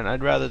going to get in.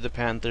 I'd rather the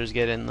Panthers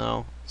get in,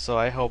 though, so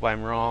I hope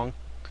I'm wrong.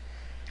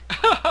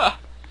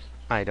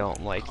 I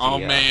don't like Oh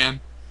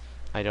man.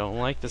 I don't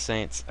like the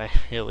Saints. I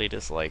really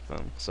dislike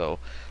them. So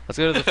let's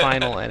go to the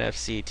final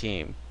NFC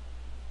team.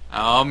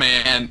 Oh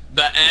man,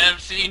 the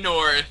NFC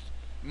North,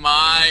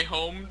 my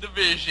home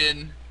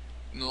division.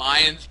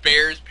 Lions,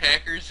 Bears,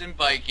 Packers, and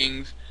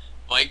Vikings.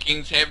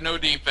 Vikings have no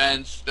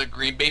defense. The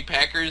Green Bay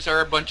Packers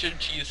are a bunch of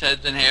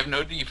cheeseheads and have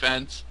no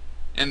defense.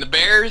 And the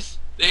Bears,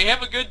 they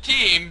have a good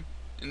team,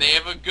 and they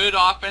have a good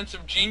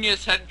offensive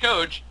genius head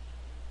coach.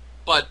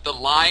 But the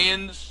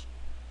Lions,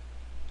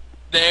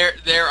 their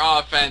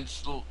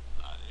offense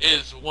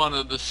is one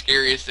of the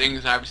scariest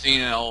things I've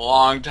seen in a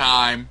long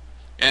time.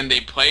 And they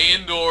play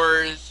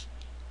indoors,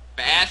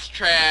 fast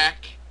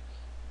track,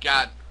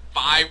 got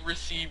 5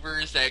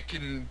 receivers that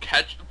can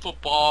catch the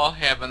football,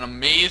 have an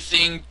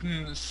amazing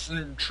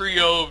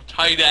trio of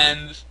tight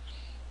ends,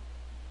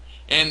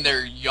 and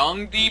their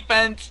young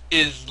defense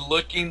is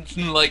looking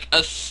like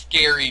a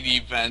scary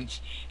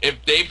defense.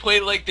 If they play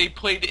like they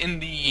played in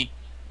the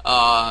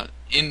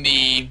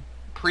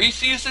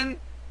preseason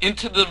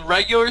into the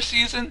regular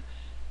season,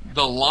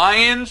 the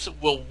Lions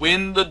will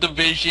win the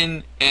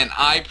division, and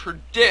I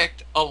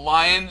predict the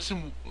Lions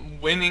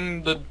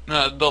winning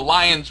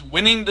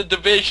the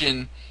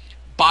division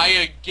by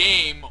a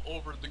game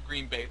over the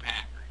Green Bay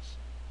Packers.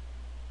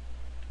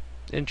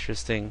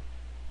 Interesting.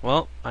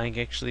 Well, I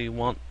actually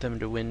want them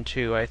to win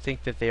too. I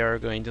think that they are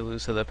going to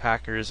lose to the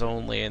Packers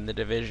only in the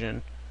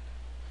division.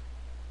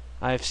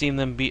 I've seen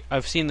them beat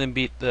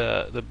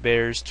the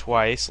Bears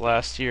twice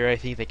last year. I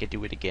think they could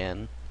do it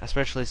again,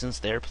 especially since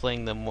they're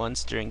playing them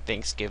once during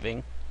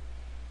Thanksgiving.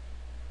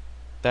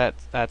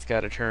 That's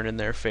got to turn in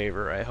their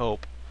favor, I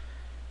hope.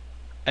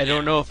 I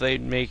don't know if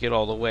they'd make it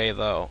all the way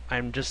though.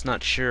 I'm just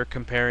not sure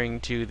comparing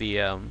to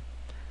the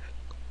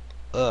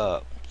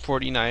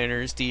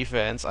 49ers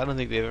defense. I don't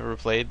think they've ever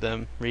played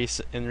them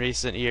in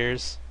recent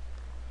years.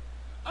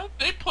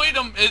 They played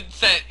them. It's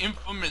that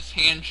infamous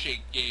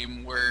handshake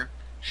game where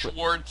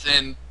Schwartz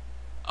and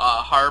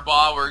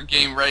Harbaugh were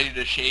getting ready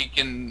to shake,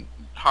 and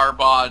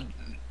Harbaugh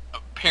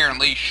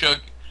apparently shook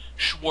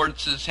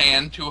Schwartz's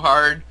hand too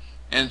hard,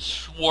 and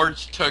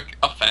Schwartz took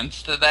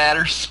offense to that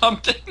or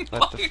something.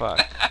 What like the fuck?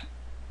 That.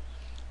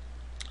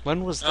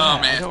 When was that?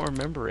 Oh, man. I don't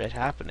remember it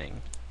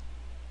happening.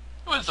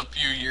 It was a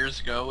few years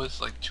ago. It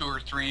was like 2 or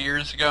 3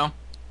 years ago.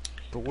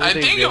 But I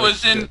think it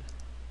was in.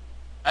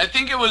 I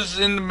think it was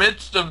in the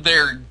midst of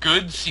their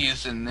good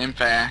season. In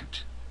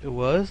fact, It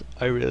was?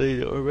 I really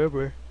don't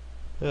remember.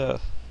 Yeah.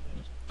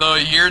 the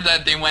year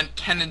that they went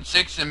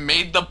 10-6 and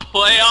made the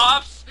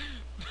playoffs.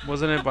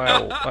 Wasn't it by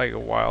like a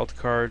wild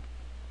card?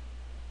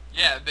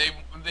 Yeah,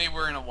 they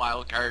were in a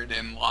wild card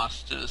and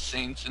lost to the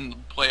Saints in the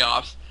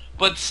playoffs.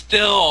 But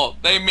still,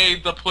 they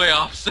made the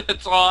playoffs.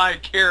 That's all I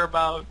care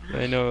about.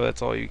 I know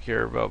that's all you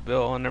care about,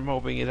 Bill, and I'm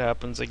hoping it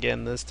happens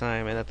again this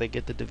time and that they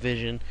get the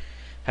division.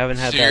 Haven't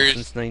had that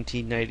since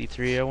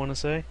 1993, I want to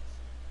say.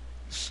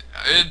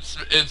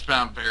 It's been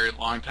a very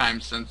long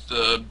time since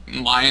the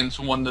Lions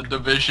won the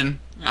division.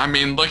 I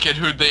mean, look at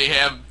who they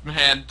have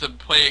had to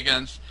play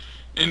against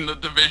in the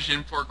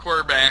division for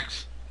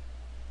quarterbacks.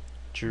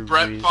 Drew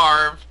Brett Brees.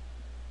 Favre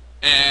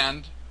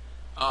and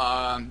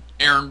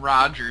Aaron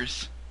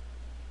Rodgers.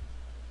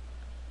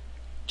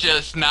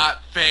 Just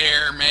not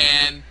fair,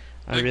 man.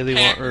 I The really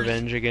want Packers-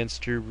 revenge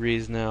against Drew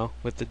Brees now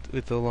with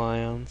the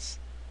Lions.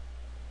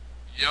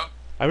 Yep.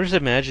 I'm just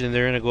imagining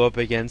they're gonna go up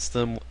against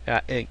them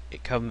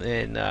come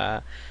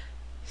in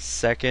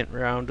second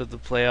round of the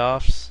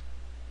playoffs,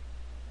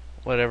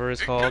 whatever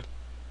it's called.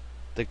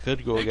 They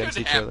could go It against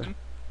could each other. happen.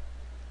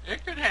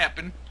 It could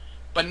happen.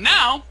 But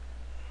now,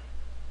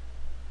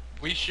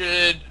 we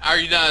should... Are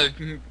you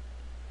done?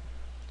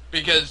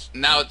 Because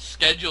now it's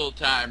schedule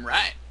time,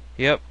 right?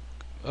 Yep.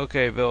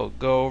 Okay, Bill.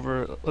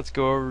 Let's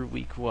go over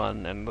week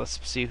 1 and let's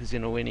see who's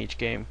gonna win each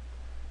game.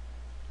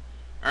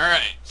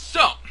 Alright,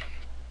 so,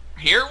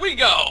 here we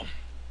go.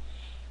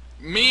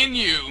 Me and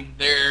you,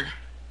 there.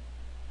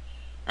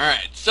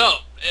 Alright, so,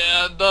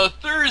 the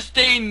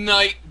Thursday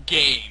night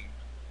game.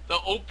 The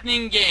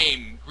opening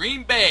game,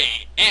 Green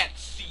Bay at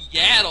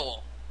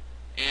Seattle.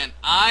 And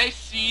I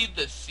see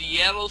the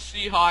Seattle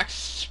Seahawks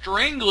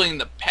strangling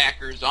the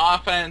Packers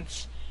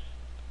offense.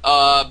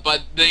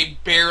 but they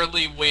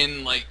barely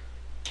win like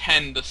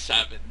 10-7.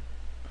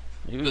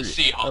 The Maybe a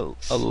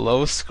Seahawks.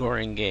 low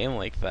scoring game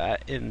like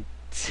that in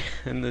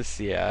the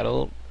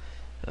Seattle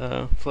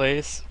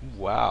place.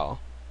 Wow.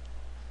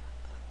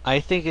 I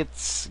think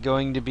it's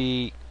going to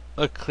be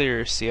a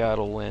clear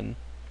Seattle win.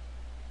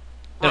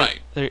 They're, Right.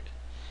 they're,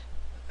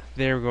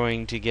 they're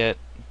going to get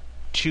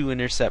two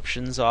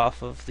interceptions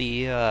off of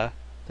the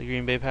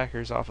Green Bay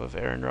Packers off of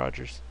Aaron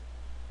Rodgers.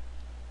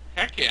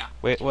 Heck yeah.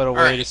 Wait, what a All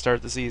way to right.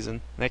 start the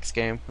season. Next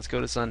game. Let's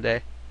go to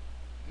Sunday.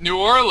 New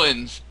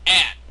Orleans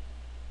at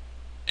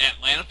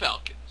Atlanta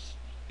Falcons.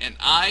 And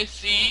I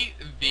see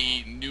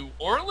the New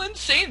Orleans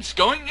Saints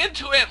going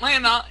into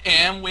Atlanta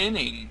and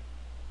winning.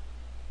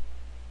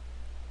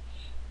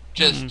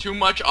 Just Mm. too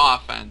much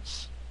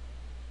offense.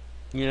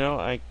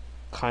 I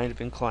kind of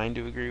inclined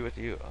to agree with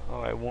you.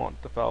 Oh, I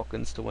want the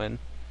Falcons to win.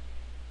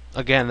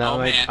 Again, Oh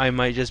man. I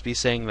might just be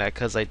saying that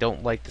because I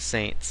don't like the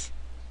Saints.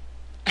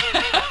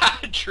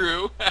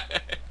 True.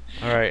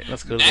 All right,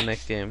 let's go to the next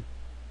next, game.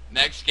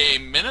 next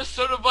game,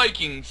 Minnesota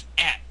Vikings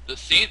at the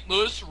St.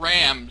 Louis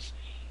Rams.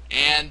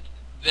 And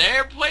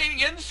they're playing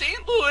against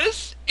St.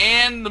 Louis,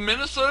 and the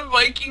Minnesota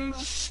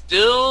Vikings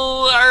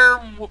still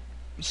are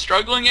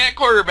struggling at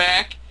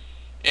quarterback.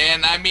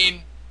 And I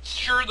mean,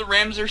 sure, the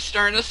Rams are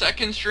starting a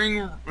second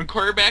string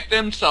quarterback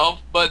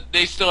themselves, but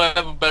they still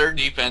have a better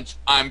defense.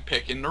 I'm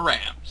picking the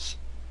Rams.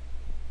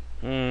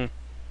 Hmm.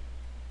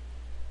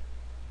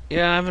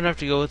 Yeah, I'm gonna have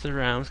to go with the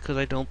Rams because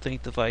I don't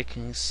think the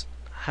Vikings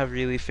have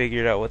really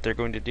figured out what they're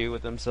going to do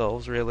with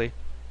themselves. Really.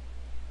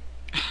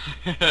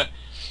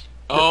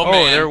 Oh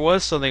There man.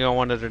 was something I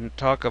wanted to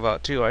talk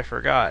about too. I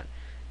forgot.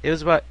 It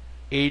was about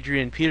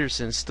Adrian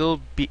Peterson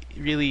still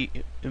really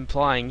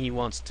implying he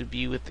wants to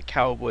be with the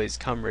Cowboys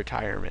come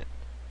retirement.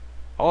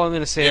 All I'm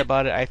gonna say Yeah,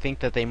 about it, I think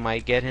that they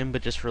might get him,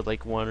 but just for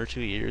like 1 or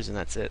 2 years, and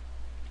that's it.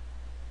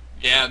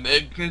 yeah,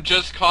 it can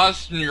just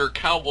cost your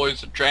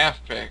Cowboys a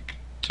draft pick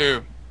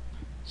too.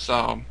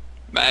 So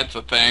that's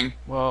a thing.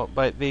 Well,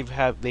 but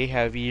they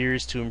have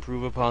years to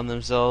improve upon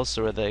themselves,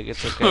 so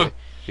it's okay.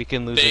 We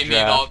can lose a they need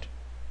all draft.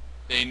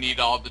 they need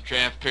all the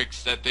draft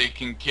picks that they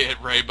can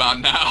get right about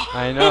now.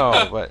 I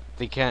know, but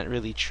they can't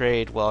really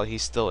trade while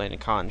he's still in a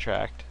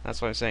contract.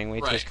 That's why I'm saying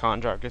wait till his Right.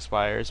 contract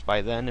expires.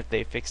 By then, if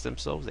they fix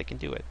themselves, they can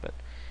do it. But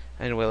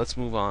anyway, let's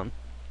move on.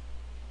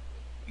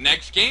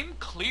 Next game,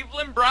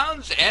 Cleveland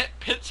Browns at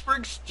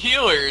Pittsburgh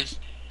Steelers.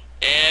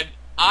 And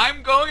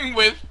I'm going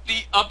with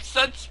the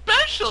upset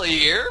special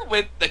here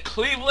with the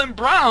Cleveland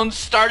Browns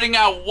starting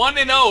out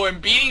 1-0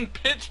 and beating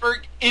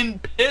Pittsburgh in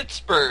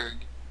Pittsburgh.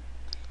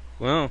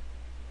 Well,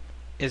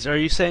 are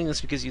you saying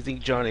this because you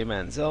think Johnny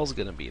Manziel's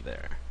gonna be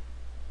there?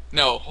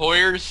 No,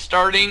 Hoyer's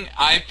starting.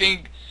 I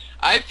think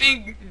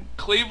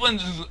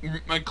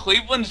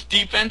Cleveland's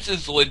defense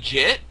is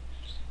legit.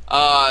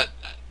 Uh,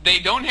 they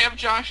don't have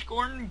Josh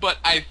Gordon, but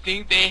I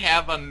think they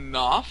have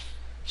enough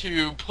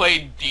to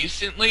play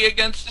decently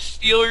against the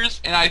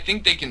Steelers, and I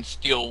think they can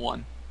steal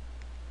one.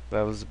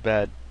 That was a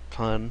bad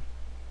pun.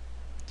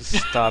 Just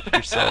stop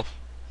yourself.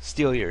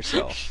 Steal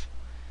yourself.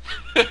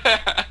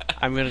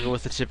 I'm gonna go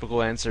with the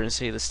typical answer and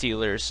say the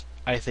Steelers.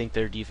 I think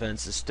their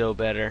defense is still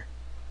better,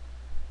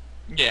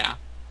 Yeah.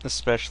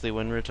 especially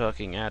when we're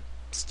talking at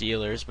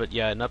Steelers. But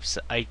yeah, an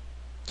upset. I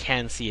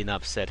can see an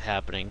upset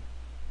happening.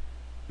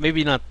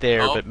 Maybe not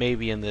there, Oh, but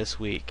maybe in this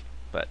week.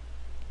 But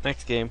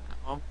next game.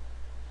 well,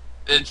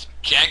 it's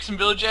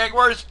Jacksonville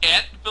Jaguars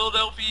at the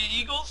Philadelphia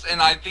Eagles,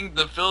 and I think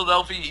the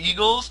Philadelphia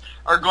Eagles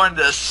are going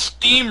to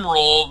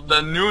steamroll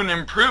the new and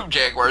improved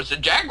Jaguars. The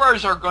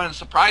Jaguars are going to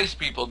surprise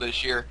people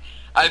this year.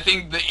 I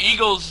think the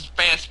Eagles'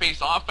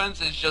 fast-paced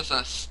offense is just a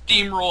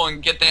steamroll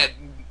and get that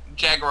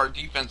Jaguar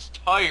defense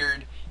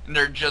tired, and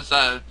they're just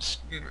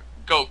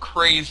go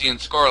crazy and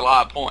score a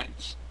lot of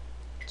points.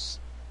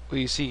 Well,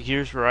 you see,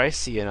 here's where I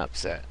see an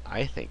upset.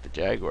 I think the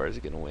Jaguars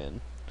are gonna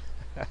win.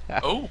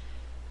 Oh,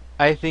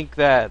 I think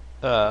that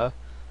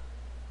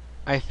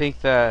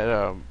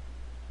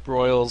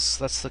Broyles.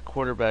 That's the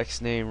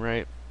quarterback's name,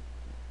 right?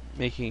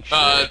 Making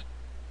uh, sure. Oh,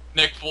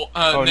 Nick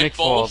Nick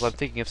Foles. I'm Foles.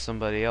 thinking of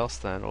somebody else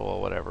then. Oh,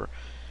 well, whatever.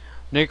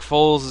 Nick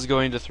Foles is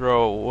going to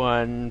throw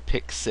one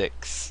pick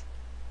six.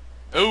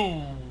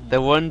 Oh.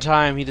 The one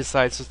time he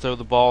decides to throw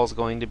the ball is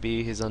going to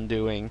be his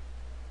undoing.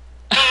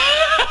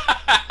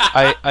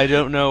 I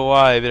don't know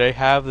why, but I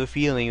have the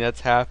feeling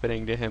that's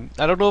happening to him.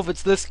 I don't know if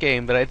it's this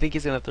game, but I think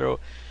he's going to throw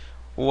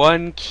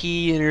one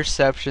key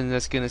interception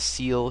that's going to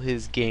seal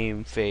his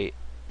game fate.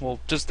 Well,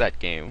 just that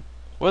game.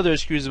 Whether it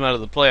screws him out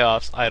of the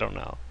playoffs, I don't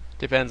know.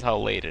 Depends how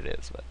late it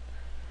is, but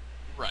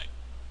Right.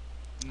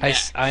 I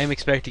am Next.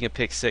 expecting a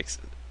pick six.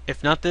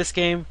 If not this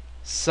game,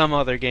 some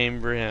other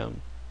game for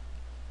him.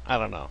 I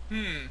don't know.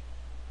 Hmm.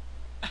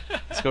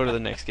 Let's go to the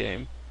next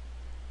game.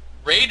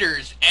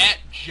 Raiders at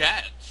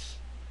Jets,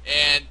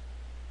 and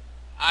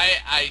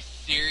I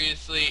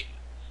seriously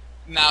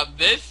now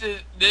this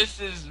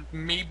is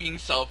me being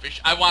selfish.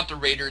 I want the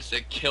Raiders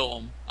to kill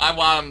them. I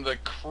want them to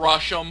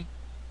crush them.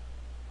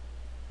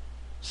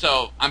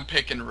 So I'm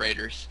picking the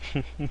Raiders.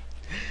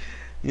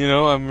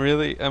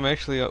 I'm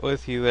actually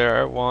with you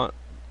there. I want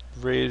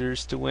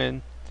Raiders to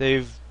win.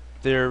 They're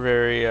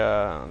very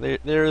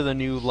they're the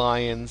new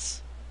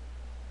Lions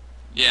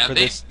Yeah, for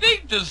this. they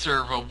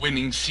deserve a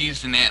winning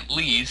season at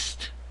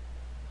least.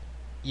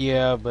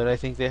 Yeah, but I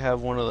think they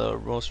have one of the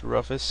most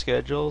roughest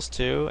schedules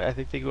too. I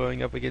think they're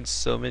going up against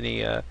so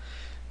many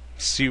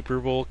Super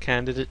Bowl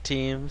candidate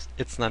teams.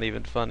 It's not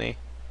even funny.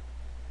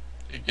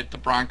 They get the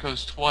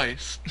Broncos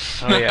twice.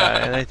 Oh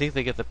yeah, and I think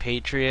they get the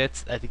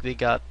Patriots. I think they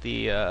got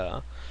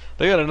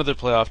another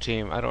playoff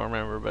team. I don't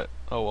remember, but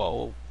oh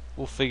well,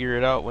 we'll figure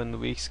it out when the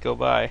weeks go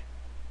by.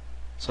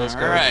 So let's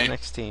All go with the right.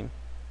 next team.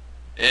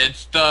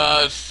 It's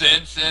the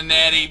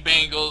Cincinnati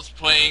Bengals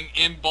playing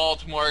in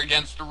Baltimore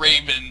against the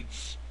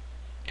Ravens.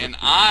 And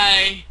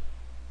I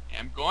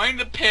am going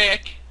to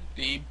pick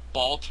the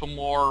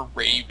Baltimore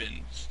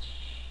Ravens.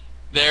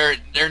 They're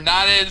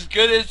not as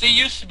good as they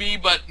used to be,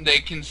 but they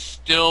can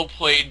still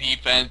play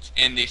defense,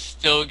 and they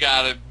still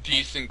got a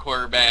decent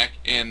quarterback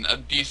and a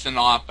decent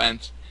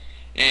offense.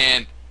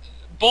 And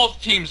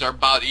both teams are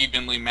about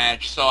evenly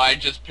matched, so I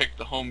just picked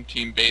the home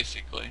team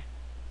basically.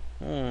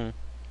 Hmm.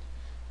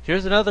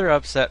 Here's another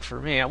upset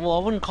for me. Well, I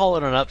wouldn't call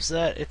it an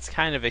upset. It's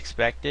kind of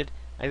expected.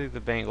 I think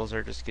the Bengals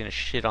are just gonna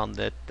shit on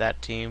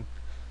that team,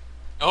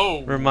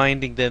 Oh,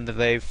 reminding them that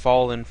they've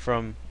fallen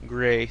from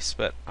grace.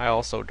 But I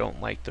also don't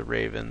like the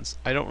Ravens.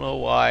 I don't know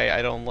why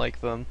I don't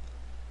like them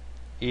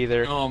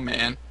either. oh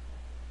man.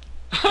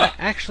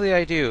 Actually,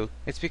 I do.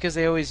 It's because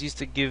they always used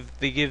to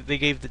they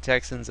gave the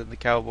Texans and the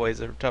Cowboys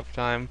a tough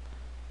time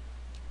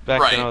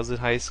back when I Right. was in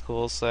high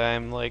school. So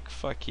I'm like,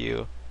 fuck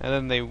you. And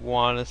then they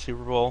won a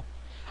Super Bowl.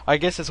 I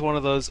guess it's one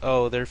of those.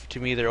 Oh, they're to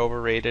me they're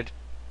overrated.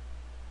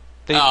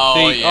 Oh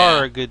They are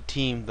yeah. a good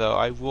team though.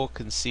 I will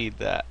concede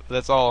that.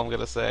 That's all I'm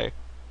gonna say.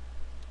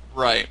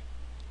 Right.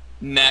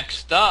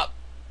 Next up,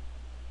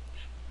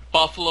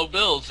 Buffalo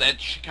Bills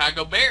at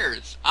Chicago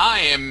Bears. I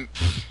am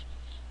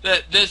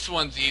that this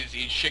one's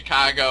easy.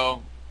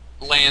 Chicago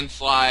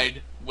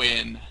landslide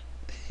win.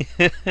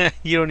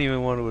 You don't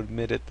even want to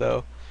admit it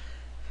though.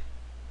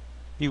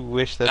 You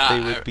wish that they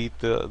Uh, would beat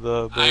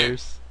the I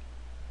Bears.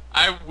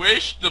 I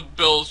wish the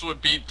Bills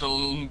would beat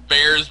the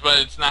Bears, but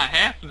it's not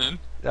happening.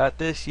 Not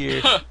this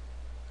year.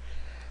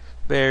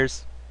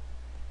 Bears.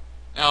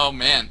 Oh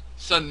man.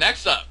 So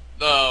next up,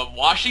 the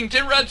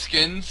Washington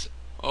Redskins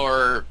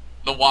or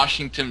the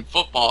Washington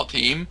football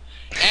team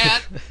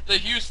at the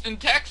Houston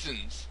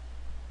Texans.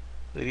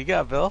 What do you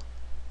got, Bill?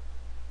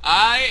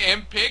 I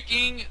am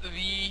picking the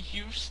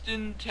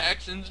Houston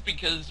Texans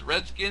because the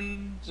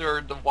Redskins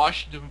or the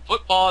Washington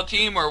football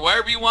team or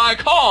whatever you want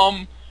to call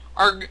them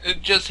are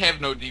just have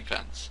no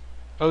defense.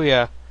 Oh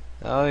yeah.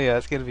 Oh yeah,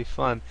 it's gonna be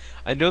fun.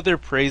 I know they're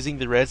praising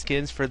the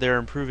Redskins for their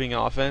improving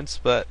offense,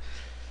 but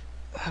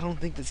I don't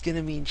think that's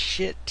gonna mean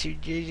shit to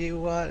JJ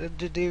Watt and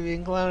to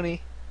Davian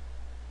Clowney.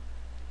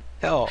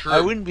 Hell, I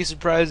True. wouldn't be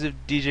surprised if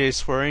DJ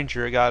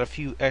Swearinger got a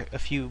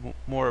few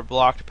more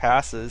blocked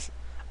passes.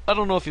 I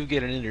don't know if he'll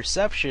get an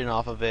interception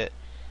off of it,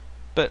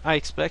 but I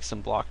expect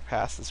some blocked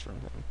passes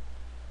from him.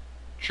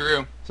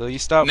 True. So you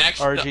stop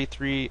Next up.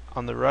 RG3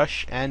 on the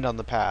rush and on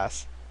the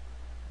pass.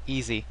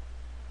 Easy.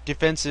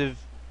 Defensive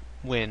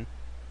win,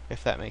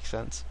 if that makes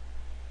sense.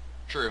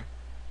 True.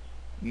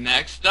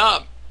 Next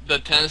up, the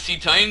Tennessee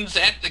Titans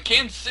at the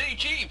Kansas City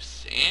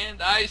Chiefs,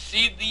 and I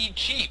see the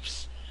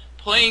Chiefs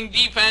playing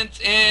defense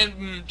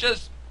and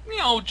just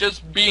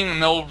just being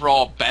an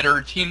overall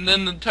better team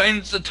than the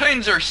Titans. The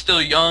Titans are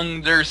still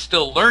young; they're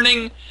still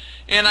learning,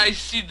 and I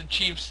see the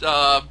Chiefs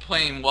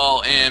playing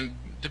well and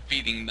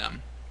defeating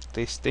them.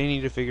 They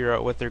need to figure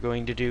out what they're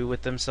going to do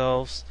with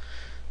themselves.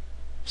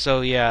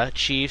 So yeah,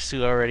 Chiefs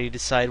who already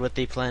decide what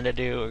they plan to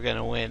do are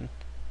gonna win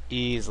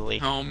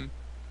easily. Um,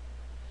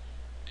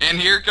 and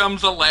here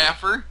comes a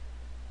laugher.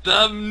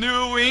 The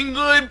New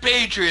England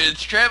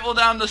Patriots travel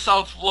down to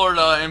South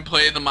Florida and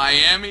play the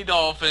Miami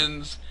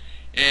Dolphins.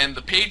 And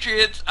the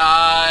Patriots,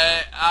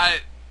 I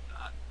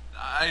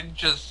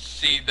just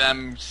see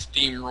them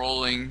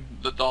steamrolling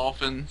the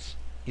Dolphins.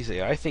 You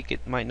say I think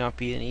it might not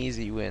be an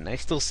easy win. I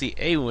still see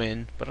a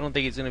win, but I don't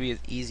think it's gonna be as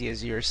easy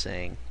as you're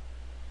saying.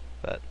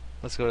 But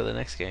let's go to the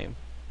next game.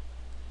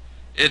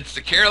 It's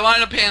the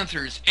Carolina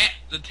Panthers at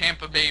the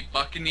Tampa Bay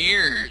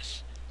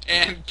Buccaneers.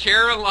 And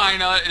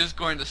Carolina is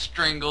going to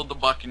strangle the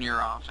Buccaneer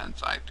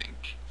offense, I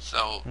think.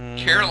 So,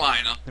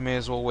 Carolina. They may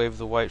as well wave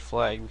the white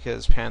flag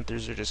because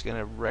Panthers are just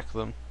gonna wreck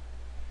them.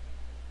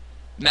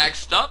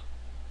 Next up,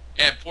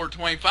 at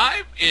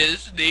 425,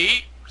 is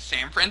the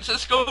San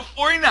Francisco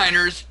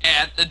 49ers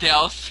at the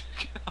Dallas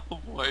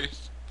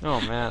Cowboys.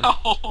 Oh man.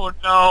 Oh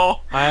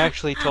no. I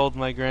actually told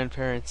my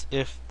grandparents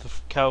if the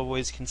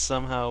Cowboys can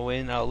somehow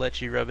win, I'll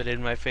let you rub it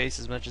in my face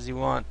as much as you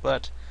want,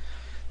 but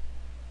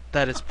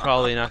that is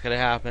probably not going to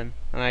happen,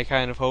 and I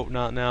kind of hope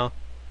not now.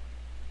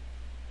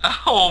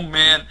 Oh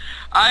man.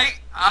 I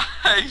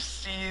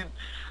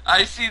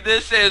see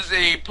this as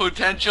a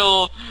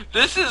potential.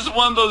 This is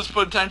one of those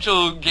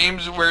potential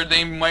games where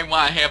they might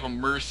want to have a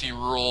mercy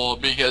rule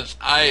because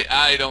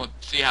I don't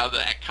see how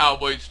the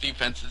Cowboys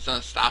defense is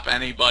going to stop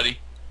anybody.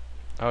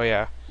 Oh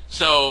yeah.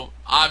 So,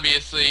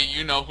 obviously,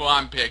 you know who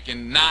I'm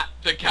picking. Not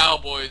the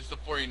Cowboys, the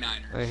I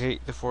 49ers.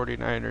 hate the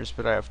 49ers,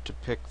 but I have to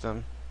pick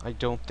them. I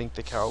don't think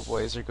the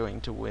Cowboys are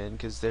going to win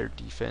because their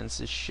defense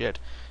is shit.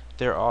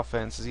 Their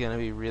offense is going to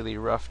be really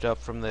roughed up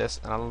from this,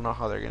 and I don't know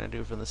how they're going to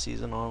do from the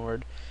season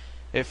onward.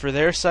 If for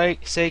their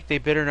sake, they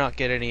better not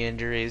get any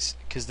injuries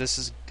because this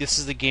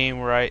is the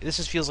game where this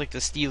just feels like the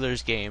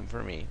Steelers game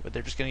for me, where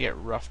they're just going to get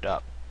roughed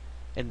up,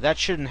 and that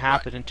shouldn't Right.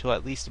 happen until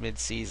at least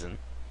mid-season.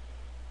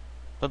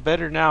 But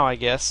better now, I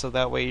guess, so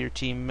that way your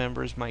team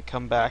members might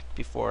come back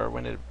before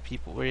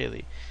people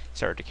really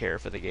start to care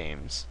for the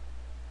games.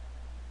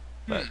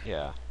 But Hmm.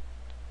 yeah,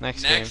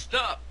 next game. Next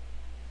up,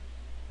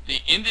 the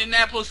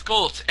Indianapolis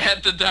Colts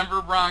at the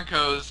Denver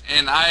Broncos,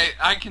 and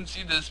I can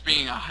see this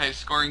being a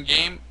high-scoring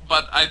game,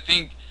 but I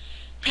think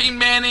Peyton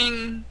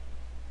Manning,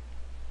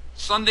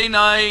 Sunday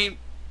night,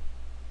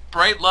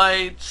 bright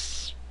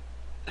lights,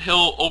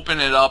 he'll open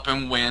it up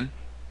and win.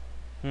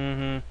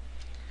 Mm-hmm.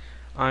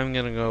 I'm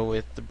gonna go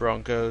with the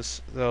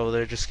Broncos, though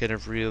they're just gonna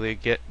really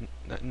get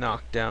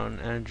knocked down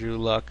Andrew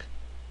Luck.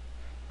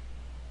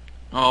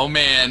 Oh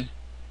man.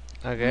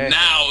 Okay.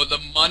 Now the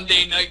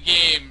Monday night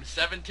game,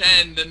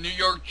 7:10, the New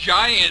York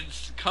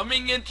Giants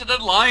coming into the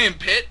Lion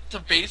Pit to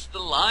face the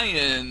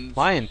Lions.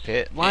 Lion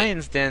Pit. It,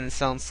 Lion's Den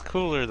sounds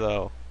cooler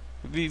though.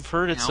 We've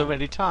heard it so you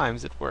many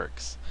times, it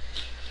works.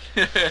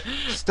 know.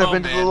 Step Oh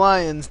into the man.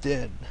 lion's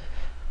den.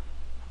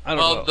 I don't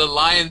Well, know. the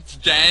Lions'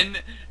 den.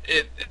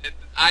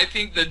 I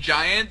think the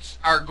Giants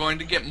are going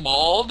to get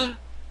mauled.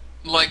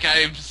 Like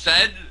I've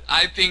said,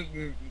 I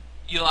think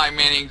Eli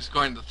Manning's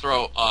going to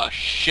throw a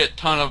shit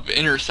ton of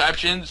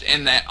interceptions,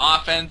 and that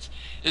offense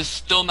is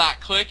still not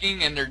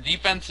clicking, and their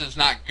defense is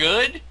not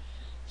good.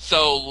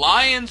 So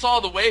Lions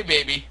all the way,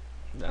 baby.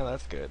 No,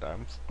 that's good.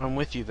 I'm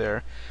with you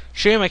there.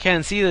 Shame I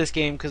can't see this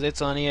game because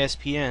it's on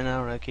ESPN. I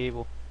don't have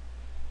cable.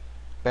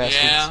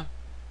 Bastards. Yeah.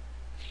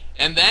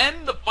 And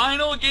then the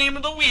final game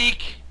of the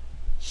week,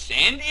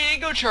 San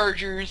Diego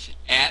Chargers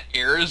at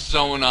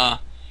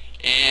Arizona.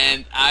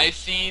 And I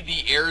see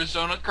the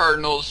Arizona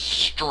Cardinals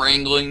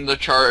strangling the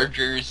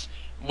Chargers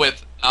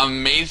with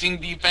amazing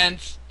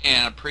defense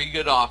and a pretty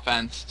good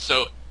offense.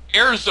 So,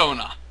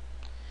 Arizona.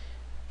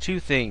 Two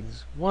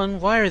things. One,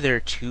 why are there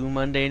two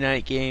Monday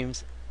night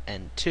games?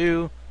 And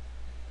two,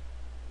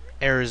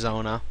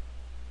 Arizona.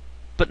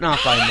 But not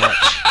by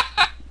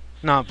much.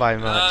 Not by uh,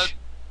 much.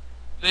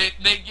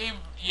 they gave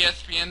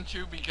ESPN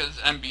two because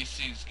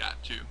NBC's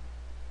got two.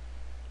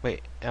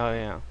 Wait, oh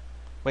yeah.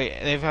 Wait,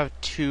 they have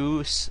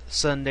two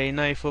Sunday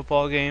night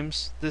football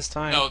games this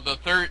time? No, the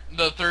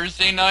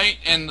Thursday night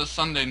and the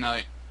Sunday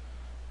night.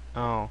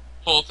 Oh.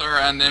 Both are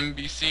on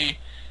NBC.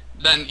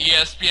 Then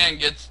ESPN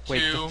gets Wait,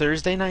 the two.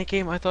 Thursday night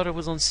game? I thought it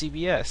was on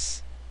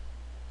CBS.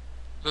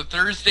 The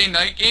Thursday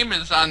night game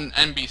is on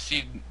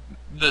NBC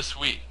this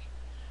week.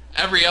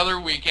 Every other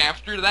week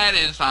after that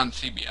is on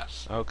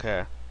CBS.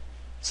 Okay.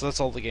 So that's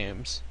all the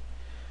games.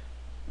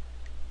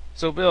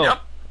 So, Bill,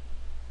 Yep.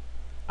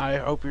 I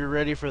hope you're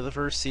ready for the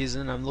first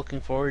season. I'm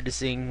looking forward to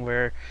seeing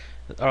where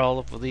all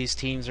of these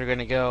teams are going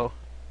to go.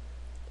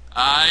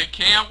 I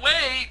can't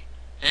wait.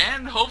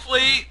 And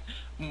hopefully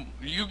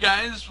you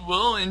guys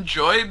will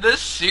enjoy this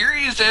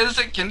series as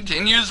it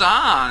continues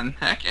on.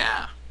 Heck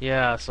yeah.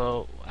 Yeah,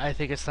 so I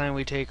think it's time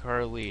we take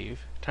our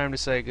leave. Time to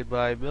say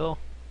goodbye, Bill.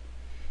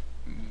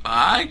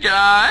 Bye,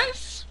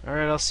 guys.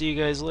 Alright, I'll see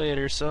you guys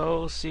later.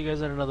 So, see you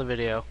guys in another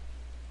video.